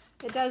does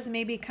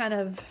maybe kind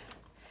of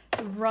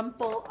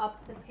rumple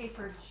up the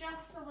paper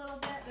just a little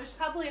bit. There's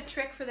probably a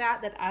trick for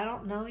that I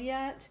don't know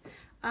yet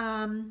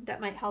that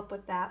might help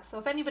with that. So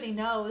if anybody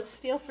knows,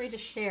 feel free to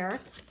share.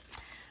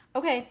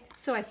 Okay,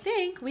 so I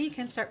think we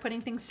can start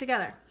putting things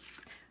together.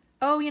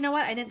 Oh, you know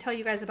what? I didn't tell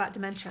you guys about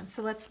dimensions,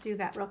 so let's do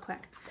that real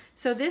quick.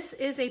 So this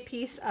is a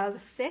piece of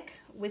thick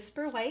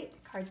Whisper White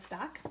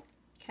cardstock,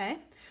 okay?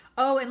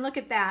 Oh, and look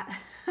at that.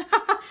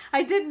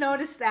 I did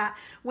notice that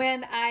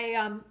when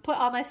I put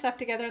all my stuff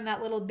together in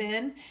that little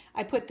bin,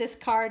 I put this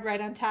card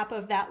right on top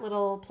of that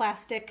little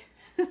plastic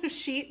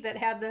sheet that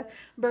had the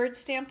bird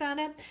stamped on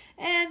it,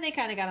 and they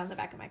kind of got on the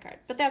back of my card,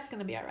 but that's going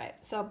to be all right.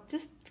 So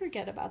just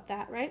forget about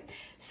that, right?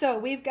 So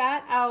we've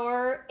got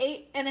our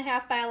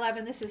 8.5 by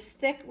 11. This is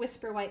thick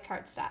Whisper White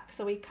cardstock.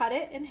 So we cut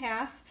it in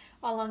half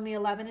along the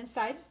 11 inch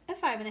side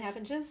at 5.5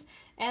 inches,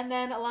 and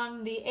then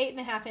along the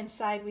 8.5 inch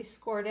side, we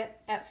scored it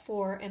at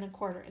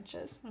 4.25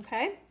 inches,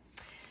 okay?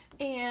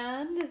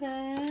 And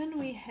then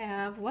we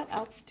have, what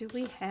else do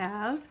we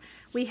have?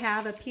 We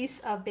have a piece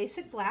of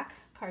basic black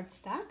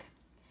cardstock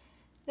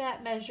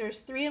that measures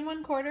 3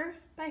 1/4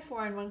 by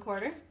 4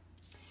 1/4.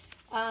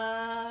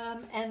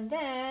 And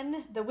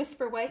then the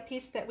Whisper White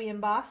piece that we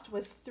embossed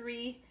was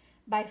 3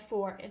 by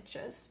 4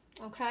 inches,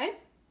 okay?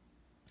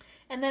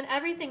 And then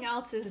everything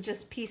else is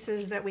just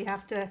pieces that we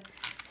have to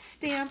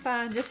stamp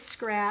on, just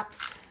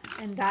scraps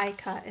and die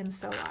cut and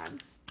so on.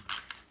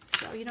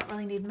 So you don't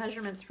really need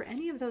measurements for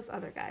any of those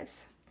other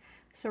guys.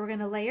 So we're going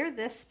to layer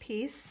this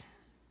piece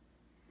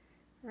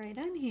right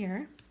on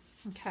here,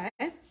 okay?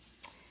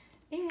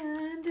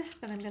 And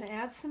then I'm going to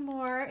add some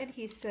more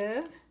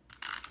adhesive.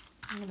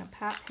 I'm going to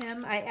pop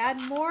him. I add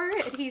more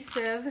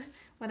adhesive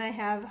when I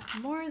have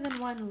more than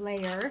one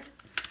layer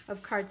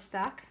of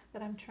cardstock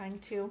that I'm trying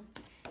to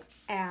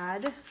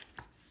add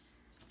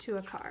to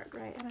a card,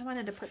 right? And I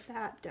wanted to put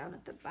that down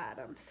at the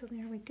bottom. So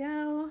there we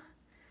go.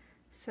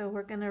 So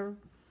we're going to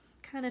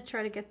kind of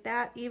try to get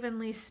that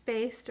evenly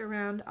spaced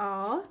around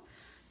all.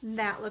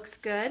 That looks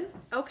good.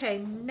 Okay,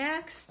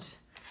 next,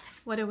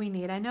 what do we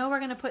need? I know we're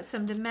going to put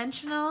some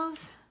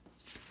dimensionals.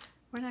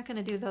 We're not going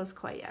to do those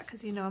quite yet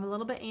because you know I'm a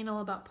little bit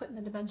anal about putting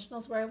the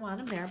dimensionals where I want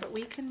them there, but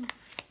we can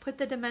put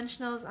the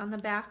dimensionals on the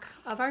back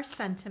of our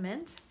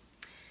sentiment.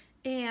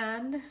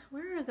 And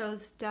where are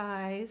those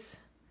dies?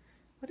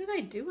 What did I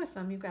do with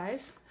them, you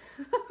guys?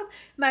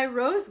 My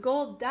rose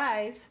gold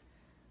dies.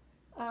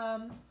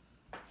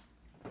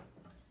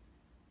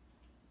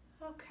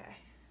 Okay.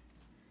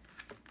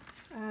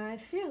 I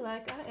feel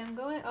like I am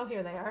going, oh,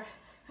 here they are.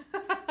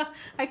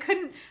 I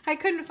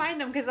couldn't find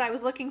them because I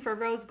was looking for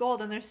rose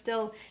gold and they're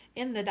still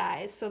in the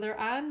dies. So they're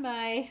on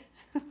my,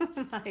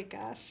 oh my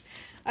gosh.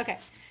 Okay.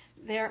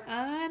 They're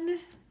on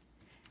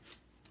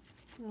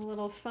the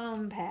little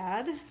foam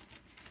pad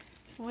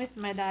with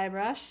my die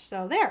brush.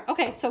 So there.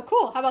 Okay. So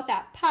cool. How about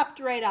that? Popped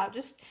right out.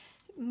 Just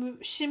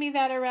shimmy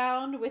that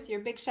around with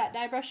your Big Shot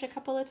die brush a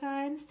couple of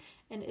times.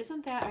 And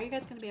isn't that, are you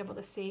guys going to be able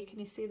to see? Can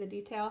you see the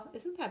detail?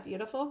 Isn't that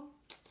beautiful?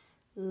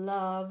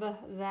 Love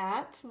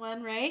that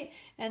one, right?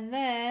 And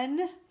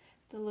then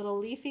the little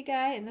leafy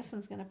guy, and this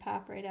one's going to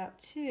pop right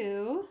out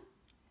too.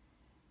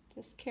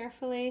 Just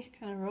carefully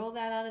kind of roll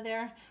that out of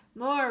there.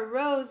 More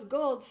rose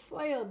gold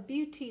foil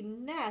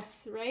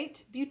beauty-ness,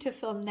 right?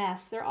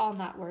 Beautifulness. They're all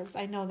not words.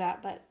 I know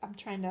that, but I'm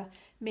trying to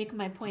make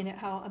my point at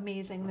how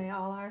amazing they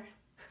all are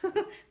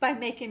by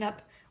making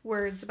up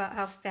words about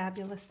how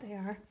fabulous they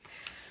are.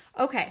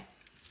 Okay.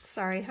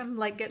 Sorry, I'm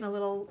like getting a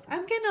little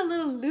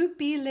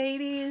loopy,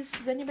 ladies.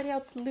 Is anybody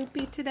else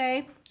loopy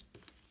today?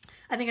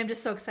 I think I'm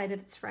just so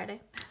excited it's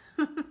Friday.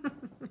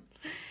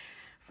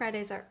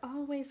 Fridays are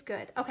always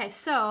good. Okay,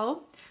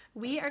 so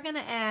we are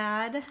gonna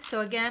add, so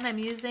again, I'm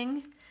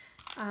using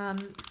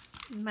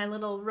my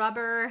little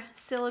rubber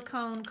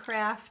silicone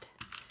craft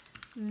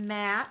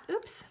mat.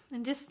 Oops,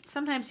 and just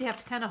sometimes you have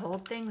to kind of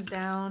hold things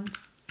down.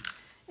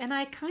 And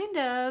I kind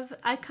of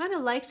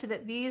liked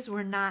that these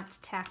were not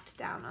tacked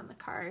down on the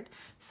card.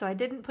 So I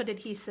didn't put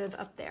adhesive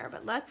up there,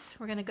 but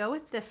we're gonna go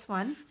with this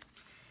one.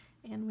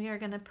 And we are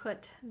gonna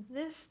put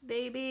this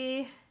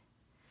baby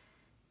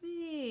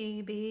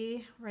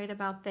maybe right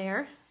about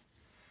there.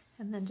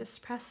 And then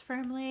just press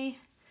firmly.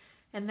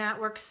 And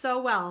that works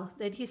so well.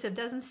 The adhesive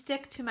doesn't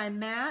stick to my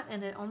mat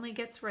and it only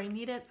gets where I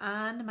need it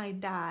on my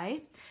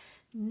die.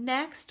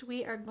 Next,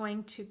 we are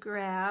going to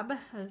grab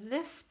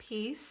this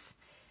piece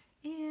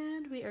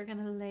and we are going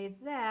to lay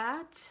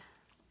that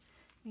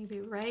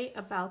maybe right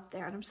about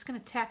there. And I'm just going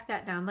to tack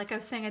that down. Like I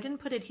was saying, I didn't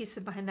put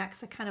adhesive behind that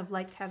because I kind of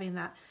liked having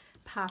that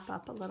pop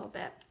up a little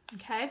bit.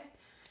 Okay.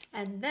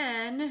 And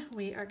then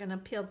we are going to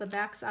peel the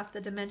backs off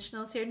the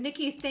dimensionals here.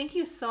 Nikki, thank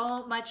you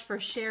so much for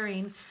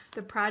sharing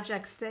the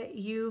projects that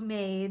you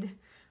made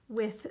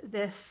with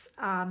this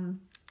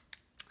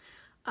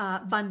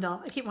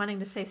bundle. I keep wanting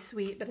to say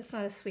suite, but it's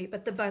not a suite,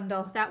 but the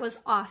bundle. That was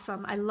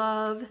awesome. I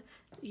love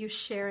you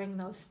sharing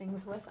those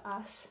things with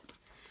us.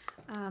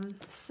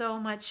 So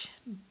much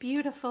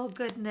beautiful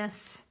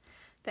goodness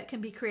that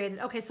can be created.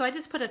 Okay, so I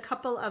just put a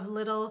couple of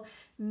little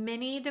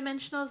mini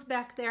dimensionals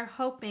back there,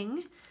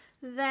 hoping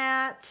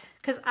that,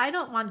 because I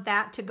don't want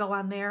that to go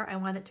on there, I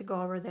want it to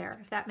go over there,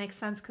 if that makes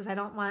sense, because I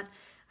don't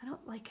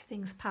like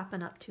things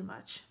popping up too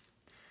much.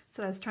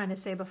 So I was trying to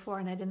say before,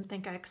 and I didn't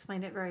think I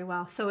explained it very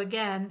well. So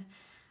again,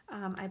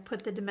 I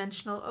put the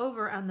dimensional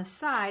over on the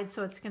side,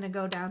 so it's going to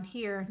go down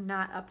here,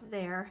 not up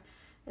there,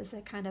 as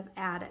I kind of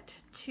add it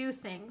to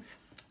things,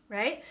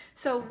 right?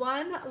 So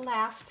one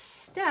last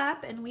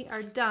step, and we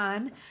are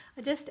done.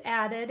 I just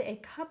added a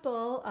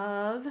couple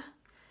of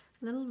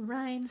little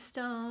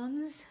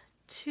rhinestones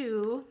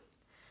to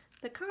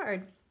the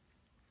card,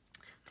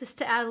 just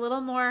to add a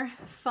little more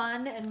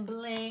fun and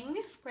bling,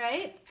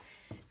 right?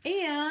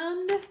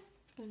 And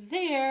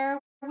there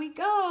we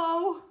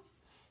go.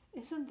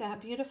 Isn't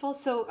that beautiful?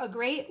 So a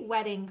great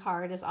wedding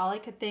card is all I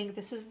could think.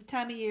 This is the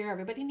time of year.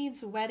 Everybody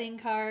needs wedding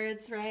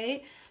cards,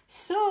 right?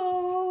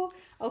 So,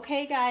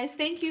 okay guys,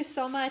 thank you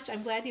so much.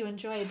 I'm glad you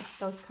enjoyed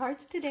those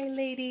cards today,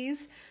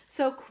 ladies.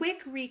 So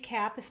quick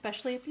recap,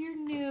 especially if you're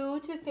new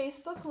to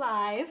Facebook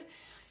Live,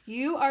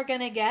 you are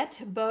gonna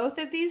get both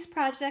of these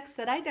projects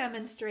that I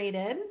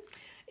demonstrated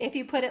if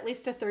you put at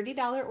least a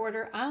 $30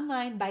 order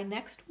online by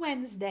next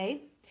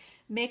Wednesday.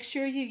 Make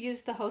sure you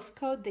use the host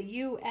code, the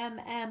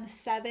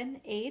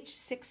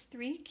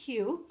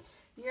UMM7H63Q.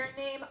 Your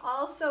name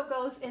also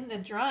goes in the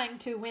drawing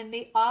to win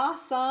the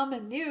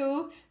awesome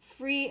new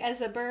Free as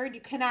a Bird.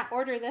 You cannot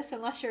order this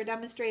unless you're a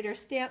demonstrator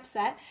stamp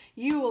set.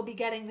 You will be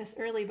getting this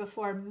early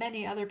before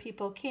many other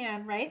people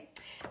can, right?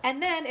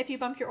 And then if you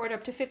bump your order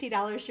up to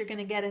 $50, you're going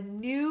to get a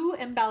new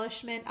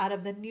embellishment out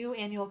of the new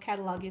annual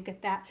catalog. You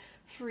get that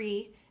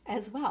free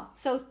as well.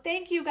 So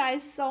thank you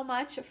guys so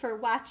much for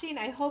watching.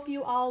 I hope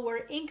you all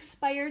were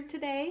Inkspired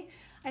today.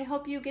 I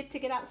hope you get to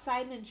get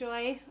outside and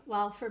enjoy,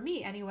 well, for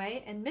me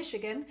anyway, in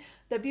Michigan,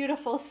 the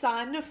beautiful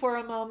sun for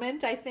a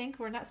moment. I think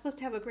we're not supposed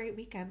to have a great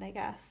weekend, I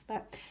guess.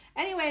 But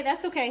anyway,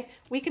 that's okay.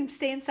 We can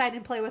stay inside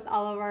and play with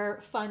all of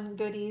our fun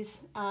goodies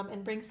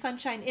and bring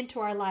sunshine into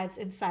our lives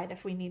inside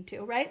if we need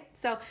to, right?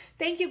 So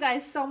thank you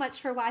guys so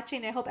much for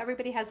watching. I hope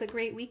everybody has a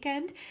great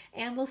weekend,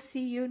 and we'll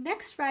see you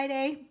next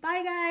Friday.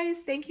 Bye, guys.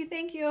 Thank you.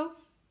 Thank you.